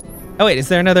 Oh wait, is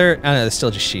there another? Oh no, there's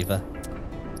still just Shiva.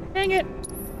 Dang it.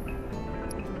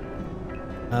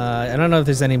 I don't know if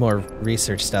there's any more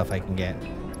research stuff I can get.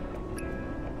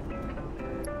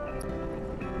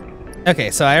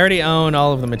 Okay, so I already own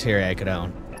all of the materia I could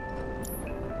own.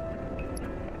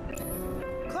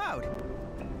 Cloud,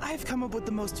 I've come up with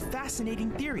the most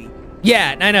fascinating theory.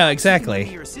 Yeah, I know, exactly.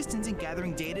 Your assistance in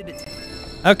gathering data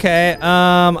to okay,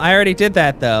 I already did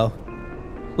that though.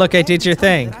 Look, I did your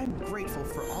thing. I'm grateful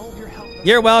for all of your help.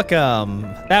 You're welcome.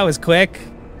 That was quick.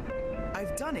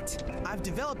 I've done it. I've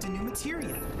developed a new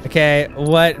materia. Okay,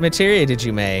 what materia did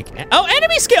you make? Oh,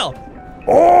 enemy skill!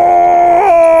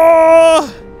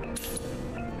 Oh!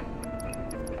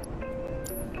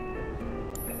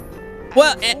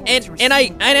 Well, and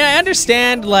I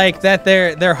understand like that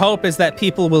their hope is that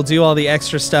people will do all the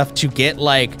extra stuff to get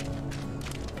like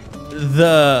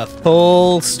the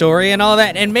full story and all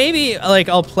that, and maybe like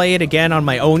I'll play it again on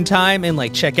my own time and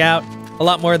like check out a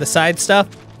lot more of the side stuff.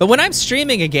 But when I'm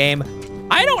streaming a game,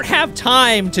 I don't have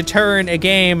time to turn a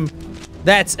game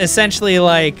that's essentially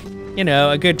like, you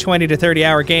know, a good 20 to 30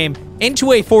 hour game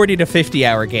into a 40 to 50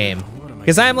 hour game.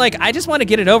 Because I'm like, I just want to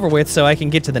get it over with so I can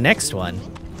get to the next one.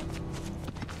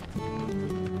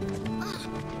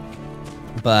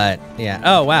 But yeah,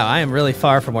 oh wow, I am really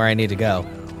far from where I need to go.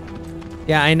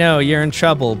 Yeah, I know, you're in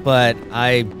trouble, but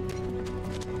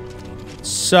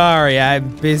sorry,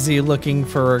 I'm busy looking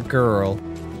for a girl.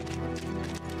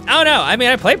 Oh no, I mean,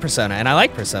 I play Persona, and I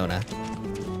like Persona.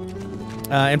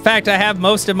 In fact, I have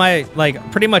most of my,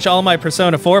 like, pretty much all my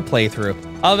Persona 4 playthrough.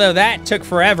 Although that took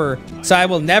forever, so I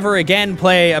will never again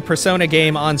play a Persona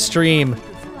game on stream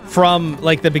from,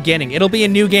 like, the beginning. It'll be a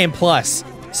New Game Plus,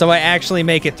 so I actually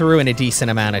make it through in a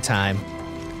decent amount of time.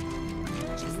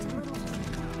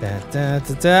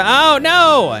 Oh,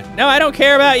 no! No, I don't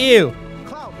care about you!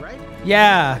 Cloud, right?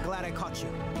 Yeah. I'm glad I caught you.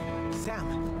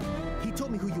 Sam, he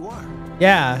told me who you are.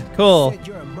 Yeah, cool. He said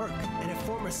you're a merc and a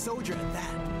former soldier at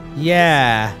that.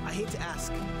 Yeah. I hate to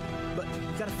ask, but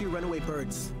we got a few runaway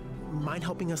birds. Mind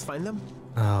helping us find them?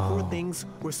 Oh. Poor things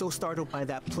were so startled by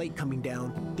that plate coming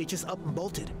down, they just up and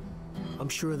bolted. I'm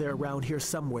sure they're around here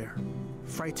somewhere,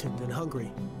 frightened and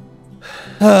hungry.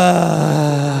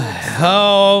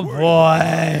 Oh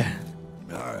boy.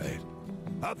 All right.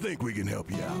 I think we can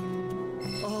help you out.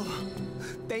 Oh,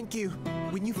 thank you.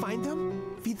 When you find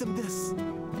them, feed them this.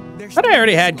 But I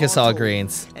already had Casal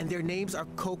greens. And their names are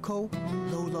Coco,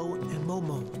 Lolo, and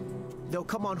Momo. They'll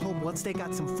come on home once they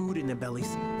got some food in their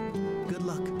bellies. Good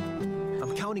luck.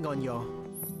 I'm counting on y'all.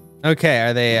 Okay,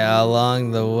 are they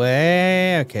along the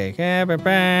way? Okay, all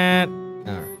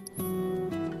right.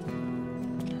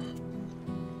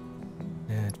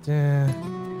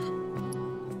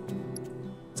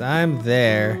 So I'm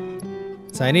there.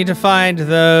 So I need to find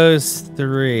those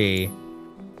 3.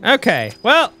 Okay,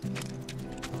 well,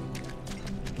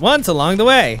 one's along the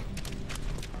way.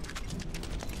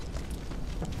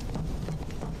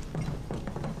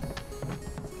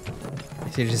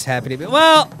 You're just happy to be,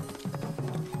 well,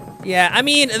 yeah, I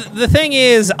mean, the thing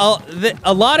is,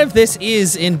 a lot of this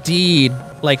is indeed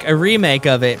like a remake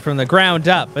of it from the ground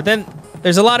up, but then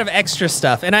there's a lot of extra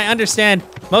stuff, and I understand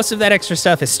most of that extra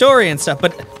stuff is story and stuff,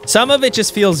 but some of it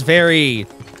just feels very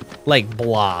like,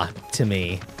 blah to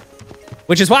me.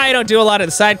 Which is why I don't do a lot of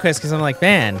the side quests, because I'm like,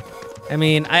 man, I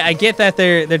mean, I get that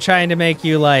they're trying to make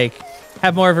you, like,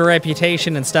 have more of a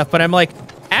reputation and stuff, but I'm like,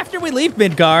 after we leave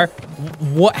Midgar,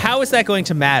 how is that going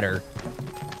to matter?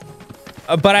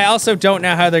 But I also don't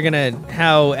know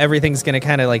how everything's gonna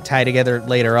kind of like tie together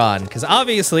later on, because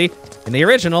obviously in the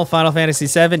original Final Fantasy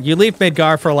VII, you leave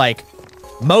Midgar for like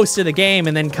most of the game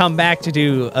and then come back to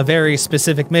do a very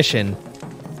specific mission.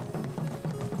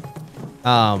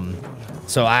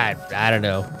 So I don't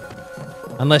know,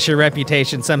 unless your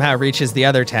reputation somehow reaches the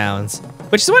other towns,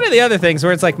 which is one of the other things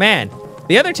where it's like, man,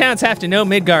 the other towns have to know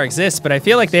Midgar exists, but I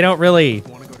feel like they don't really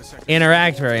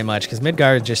interact very much because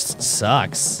Midgar just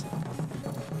sucks.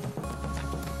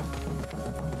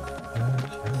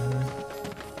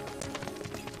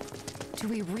 Do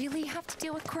we really have to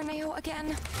deal with Corneo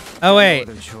again? Oh wait.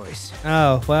 No other choice.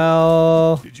 Oh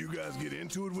well. Did you guys get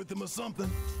into it with them or something?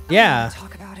 Yeah.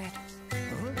 Talk about it.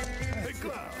 Hey,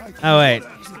 Cloud, Oh wait.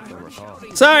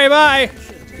 Sorry, bye.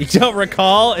 You don't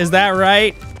recall? Is that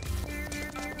right?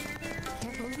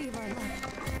 Can't believe I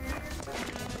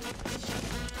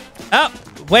left. Oh,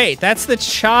 wait, that's the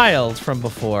child from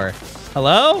before.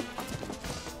 Hello?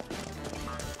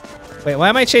 Wait, why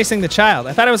am I chasing the child?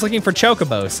 I thought I was looking for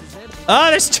chocobos. Oh,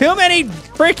 there's too many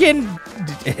freaking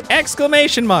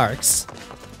exclamation marks.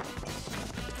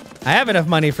 I have enough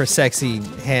money for sexy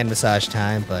hand massage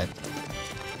time, but...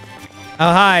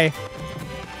 Oh, hi.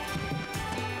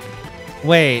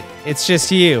 Wait, it's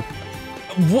just you.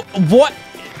 What?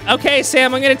 Okay,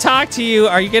 Sam, I'm gonna talk to you.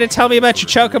 Are you gonna tell me about your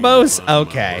chocobos?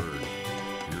 Okay.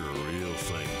 you're a real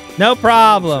saint. No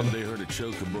problem. They heard a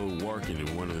chocobo walking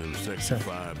in one of them Section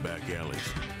 5 back alleys.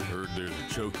 Heard there's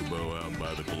a chocobo out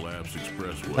by the Collapse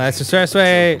Expressway. Collapse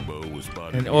Expressway, Chocobo was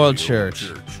spotted an in the old old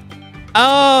church.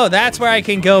 Oh, that's where I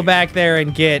can go back there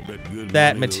and get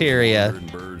that materia.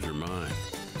 Birds are mine.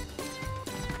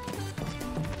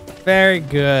 Very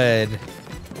good.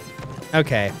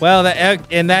 Okay, well,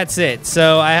 and that's it.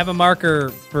 So I have a marker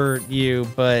for you,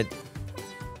 but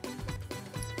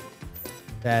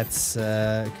that's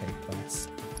okay. Class.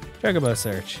 Chocobo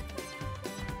search.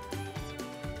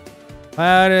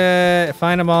 How to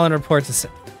find them all and report to.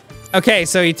 Okay,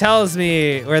 so he tells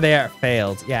me where they are.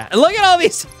 Failed. Yeah. Look at all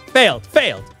these. Failed.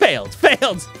 Failed. Failed.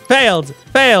 Failed. Failed.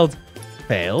 Failed.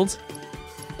 Failed.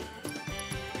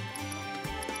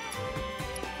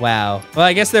 Wow. Well,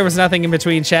 I guess there was nothing in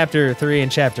between chapter 3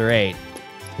 and chapter 8,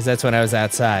 because that's when I was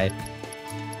outside.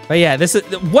 But yeah, this is,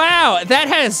 wow, that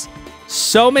has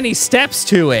so many steps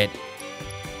to it.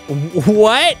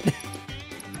 What?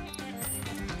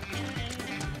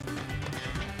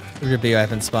 Ruby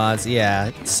weapon spawns.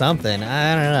 Yeah, something.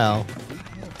 I don't know.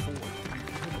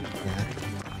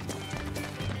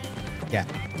 Yeah.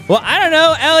 Well, I don't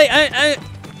know, Ellie.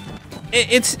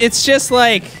 It's just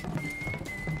like,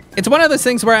 it's one of those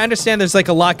things where I understand there's like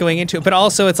a lot going into it, but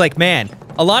also it's like, man,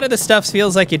 a lot of the stuff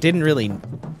feels like it didn't really,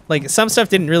 like some stuff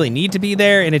didn't really need to be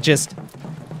there, and it just,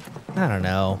 I don't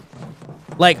know.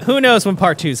 Like, who knows when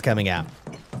part 2 is coming out?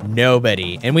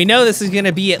 Nobody. And we know this is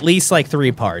gonna be at least like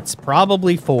 3 parts,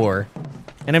 probably 4.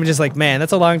 And I'm just like, man,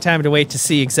 that's a long time to wait to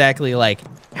see exactly like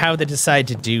how they decide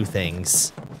to do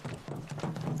things.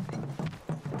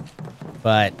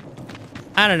 But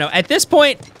I don't know. At this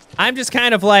point, I'm just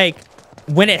kind of like,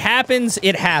 when it happens,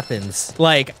 it happens.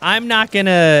 Like, I'm not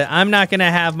gonna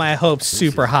have my hopes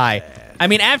super high. I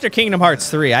mean, after Kingdom Hearts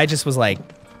 3, I just was like,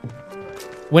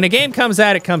 when a game comes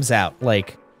out, it comes out.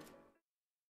 Like,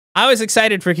 I was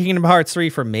excited for Kingdom Hearts 3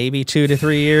 for maybe 2 to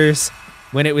 3 years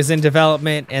when it was in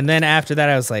development, and then after that,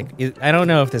 I was like, I don't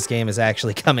know if this game is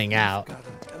actually coming out.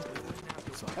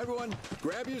 Everyone,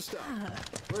 grab your stuff.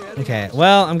 Okay,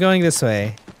 well, I'm going this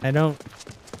way. I don't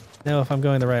know if I'm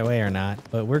going the right way or not,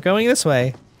 but we're going this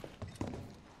way.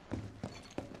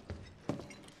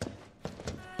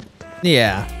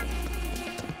 Yeah.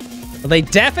 Well, they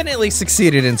definitely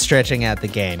succeeded in stretching out the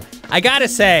game. I gotta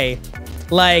say,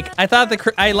 like, I thought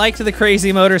I liked the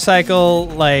crazy motorcycle,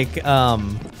 like,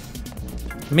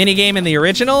 minigame in the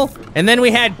original, and then we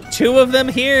had 2 of them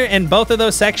here, and both of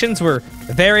those sections were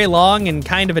very long and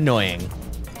kind of annoying,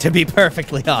 to be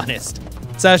perfectly honest.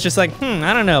 So I was just like,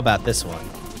 I don't know about this one.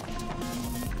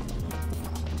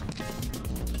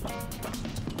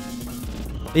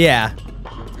 Yeah.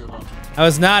 I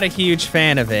was not a huge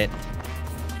fan of it.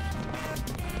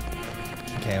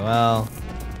 Okay, well,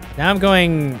 now I'm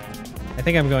going, I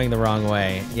think I'm going the wrong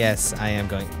way. Yes, I am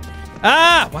going.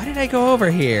 Ah, why did I go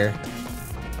over here?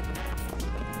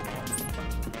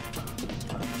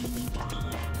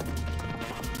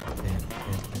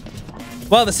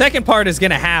 Well, the second part is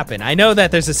gonna happen. I know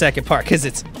that there's a second part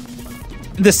because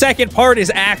the second part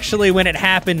is actually when it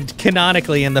happened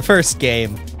canonically in the first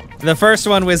game. The first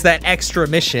one was that extra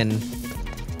mission.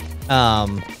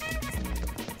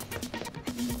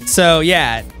 So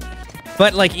yeah,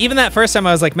 but like even that first time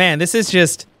I was like, man, this is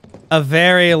just a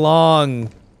very long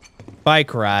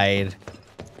bike ride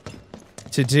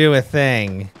to do a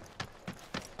thing.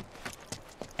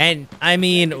 And I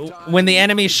mean, when the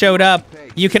enemies showed up,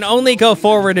 you can only go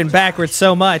forward and backwards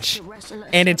so much,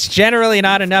 and it's generally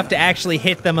not enough to actually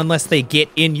hit them unless they get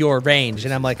in your range.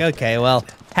 And I'm like, okay, well,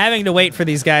 having to wait for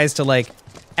these guys to like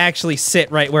actually sit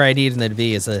right where I need them to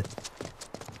be is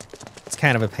it's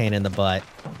kind of a pain in the butt.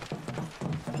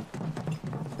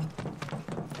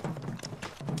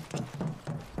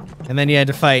 And then you had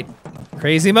to fight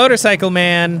Crazy Motorcycle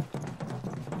Man,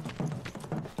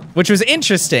 which was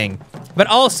interesting. But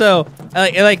also,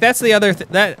 like that's the other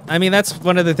that's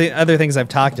one of the other things I've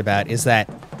talked about is that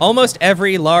almost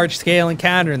every large-scale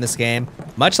encounter in this game,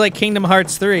 much like Kingdom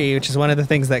Hearts 3, which is one of the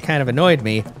things that kind of annoyed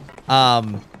me,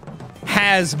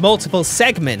 has multiple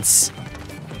segments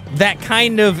that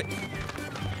kind of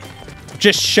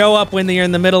just show up when you're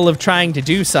in the middle of trying to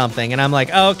do something, and I'm like,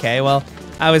 oh, okay, well,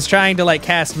 I was trying to like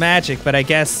cast magic, but I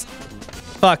guess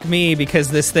fuck me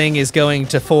because this thing is going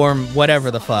to form whatever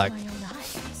the fuck.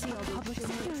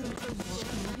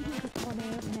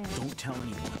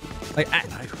 Like,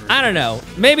 I don't know.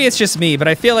 Maybe it's just me, but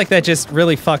I feel like that just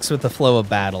really fucks with the flow of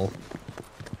battle.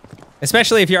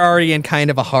 Especially if you're already in kind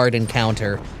of a hard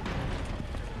encounter.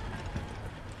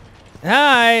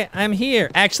 Hi, I'm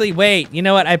here. Actually, wait, you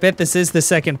know what? I bet this is the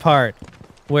second part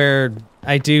where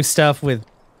I do stuff with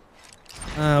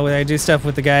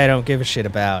the guy I don't give a shit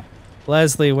about.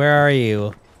 Leslie, where are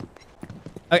you?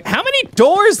 How many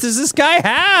doors does this guy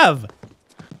have?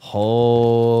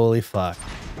 Holy fuck.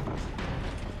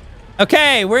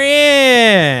 Okay, we're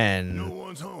in. No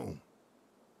one's home.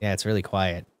 Yeah, it's really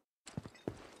quiet.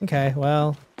 Okay,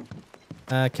 well,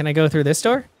 can I go through this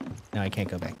door? No, I can't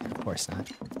go back there. Of course not.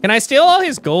 Can I steal all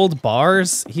his gold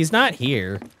bars? He's not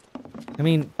here. I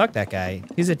mean, fuck that guy.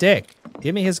 He's a dick.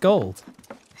 Give me his gold.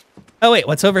 Oh, wait,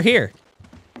 what's over here?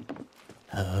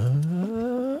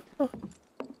 Hello?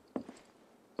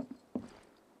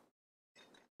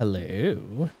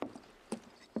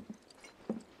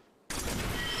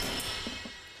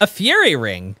 A Fury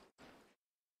Ring?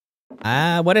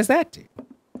 What does that do?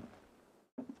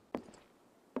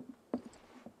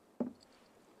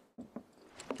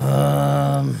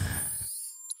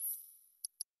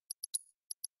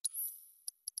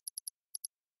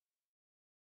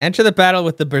 Enter the battle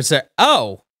with the berserk.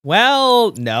 Oh,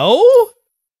 well, no?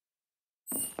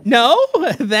 No,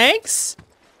 thanks.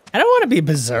 I don't want to be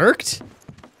berserked.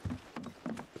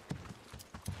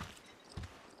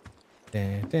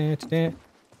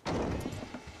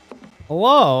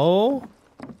 Hello?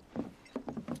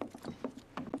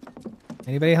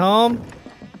 Anybody home?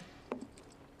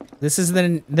 This is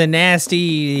the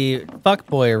nasty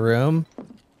fuckboy room.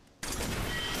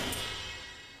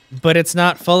 But it's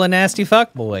not full of nasty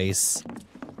fuckboys.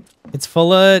 It's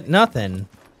full of nothing.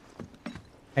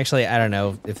 Actually, I don't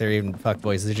know if they're even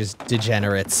fuckboys. They're just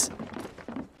degenerates.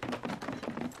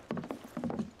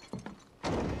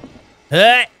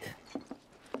 Okay.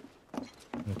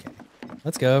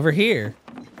 Let's go over here.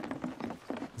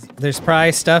 There's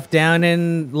probably stuff down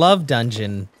in Love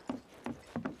Dungeon.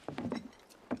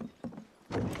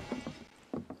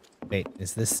 Wait,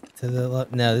 is this to the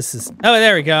love? No, this is... Oh,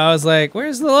 there we go. I was like,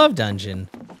 where's the Love Dungeon?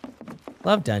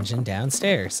 Love Dungeon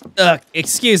downstairs. Ugh,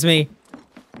 excuse me.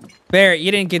 Barrett,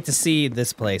 you didn't get to see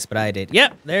this place, but I did.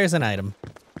 Yep, there's an item.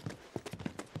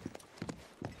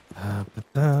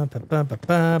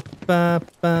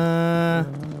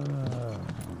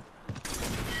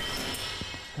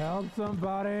 Help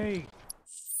somebody.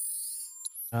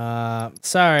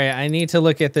 Sorry, I need to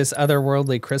look at this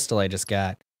otherworldly crystal I just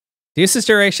got. Reduces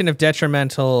duration of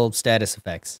detrimental status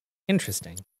effects.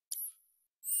 Interesting.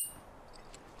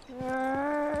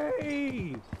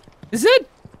 Hey! Is it?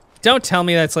 Don't tell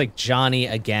me that's like Johnny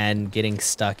again getting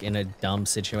stuck in a dumb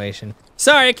situation.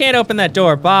 Sorry, I can't open that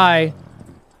door. Bye.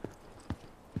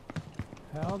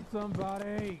 Help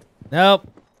somebody. Nope.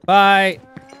 Bye.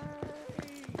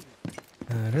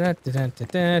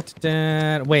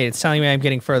 Wait, it's telling me I'm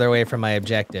getting further away from my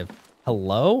objective.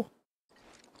 Hello?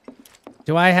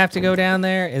 Do I have to go down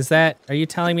there? Is that... Are you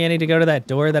telling me I need to go to that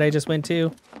door that I just went to?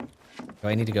 Do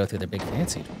I need to go through the big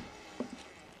fancy door?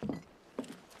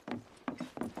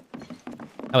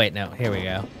 Oh, wait, no. Here we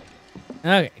go.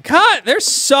 Okay. God, there's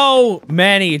so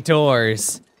many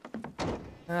doors.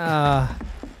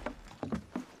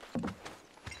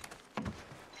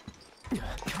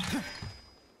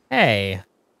 Hey.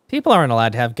 People aren't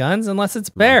allowed to have guns unless it's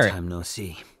Barrett. Long time no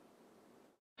see.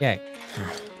 Yeah.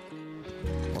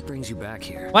 What brings you back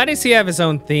here? Why does he have his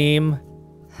own theme?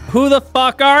 Who the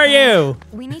fuck are you?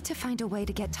 We need to find a way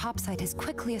to get topside as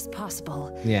quickly as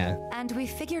possible. Yeah. And we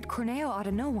figured Corneo ought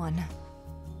to know one.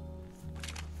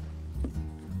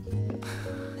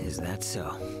 Is that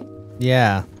so?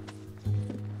 Yeah.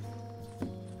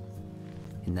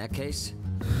 In that case,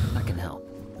 I can help.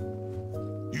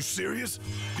 You serious?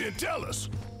 Then tell us.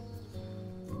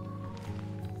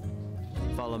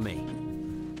 Follow me.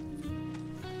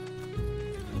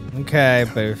 Okay,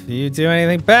 but if you do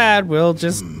anything bad, we'll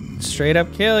just straight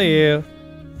up kill you.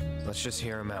 Let's just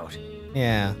hear him out.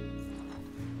 Yeah.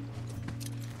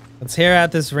 Let's hear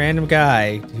out this random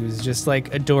guy who's just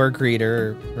like a door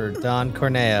greeter for Don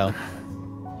Corneo.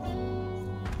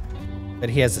 But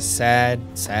he has a sad,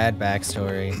 sad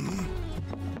backstory.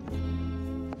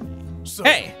 So,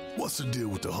 hey! What's the deal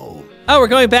with the hole? Oh, we're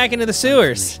going back into the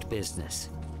sewers. Business.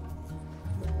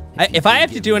 If I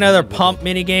have to do another pump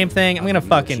minigame thing, I'm gonna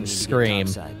fucking scream.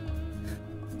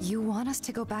 You want us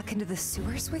to go back into the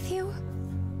sewers with you?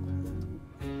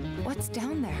 What's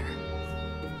down there?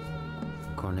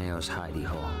 Corneo's hidey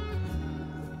hole.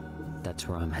 That's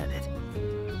where I'm headed.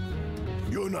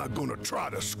 You're not gonna try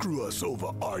to screw us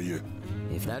over, are you?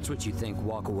 If that's what you think,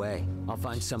 walk away. I'll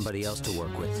find somebody else to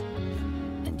work with.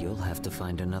 And you'll have to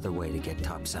find another way to get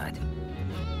topside.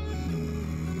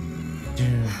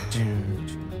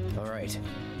 All right,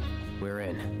 we're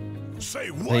in. Say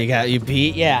So what? you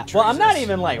beat? Yeah. Well, I'm not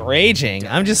even like raging.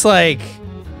 I'm just like,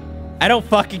 I don't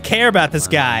fucking care about this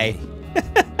guy.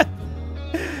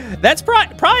 That's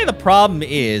probably the problem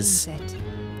is,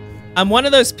 I'm one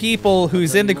of those people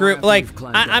who's in the group, like,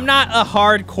 I'm not a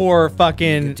hardcore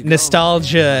fucking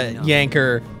nostalgia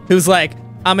yanker who's like,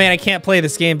 oh man, I can't play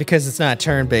this game because it's not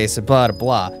turn-based and blah,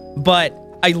 blah, blah. But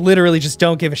I literally just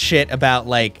don't give a shit about,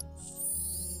 like,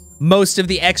 most of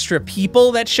the extra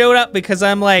people that showed up because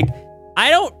I'm like,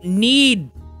 I don't need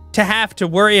to have to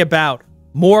worry about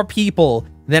more people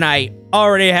than I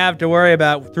already have to worry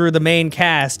about through the main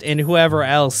cast and whoever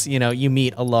else, you know, you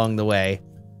meet along the way.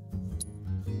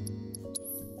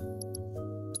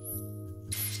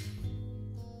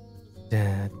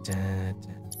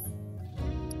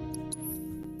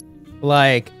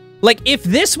 Like if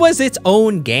this was its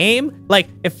own game, like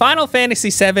if Final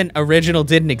Fantasy VII Original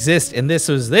didn't exist and this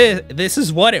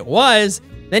is what it was,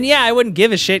 then yeah, I wouldn't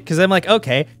give a shit because I'm like,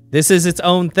 okay, this is its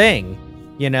own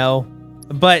thing, you know?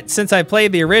 But since I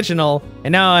played the original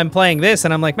and now I'm playing this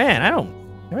and I'm like, man, I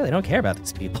really don't care about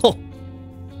these people.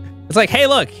 It's like, hey,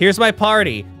 look, here's my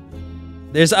party.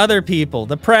 There's other people,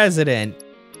 the president,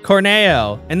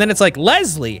 Corneo, and then it's like,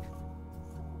 Leslie.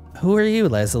 Who are you,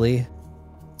 Leslie?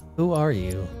 Who are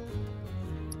you?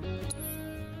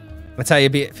 That's how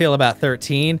you feel about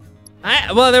 13?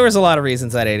 Well, there was a lot of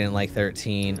reasons that I didn't like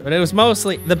 13, but it was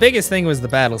mostly, the biggest thing was the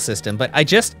battle system, but I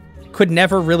just could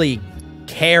never really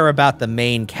care about the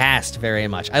main cast very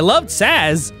much. I loved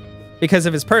Saz because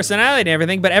of his personality and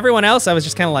everything, but everyone else I was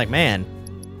just kind of like, man,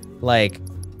 like,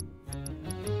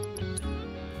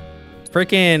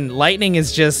 freaking Lightning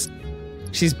is just,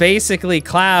 she's basically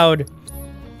Cloud,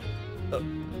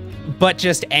 but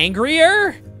just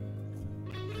angrier?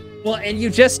 Well, and you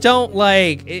just don't,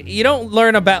 like, you don't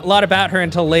learn a lot about her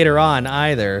until later on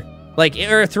either. Like,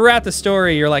 or throughout the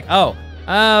story, you're like, oh,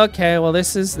 okay, well,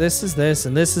 this is this,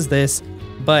 and this is this.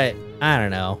 But, I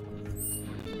don't know.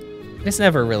 It's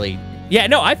never really... Yeah,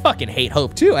 no, I fucking hate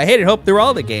Hope, too. I hated Hope through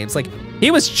all the games. Like,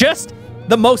 he was just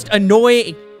the most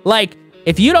annoying... Like,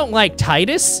 if you don't like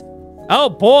Titus, oh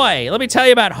boy, let me tell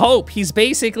you about Hope. He's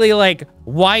basically like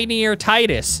whinier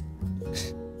Titus.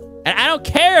 And I don't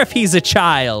care if he's a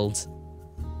child.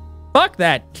 Fuck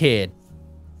that kid.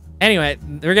 Anyway,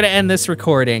 we're gonna end this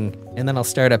recording, and then I'll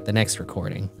start up the next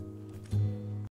recording.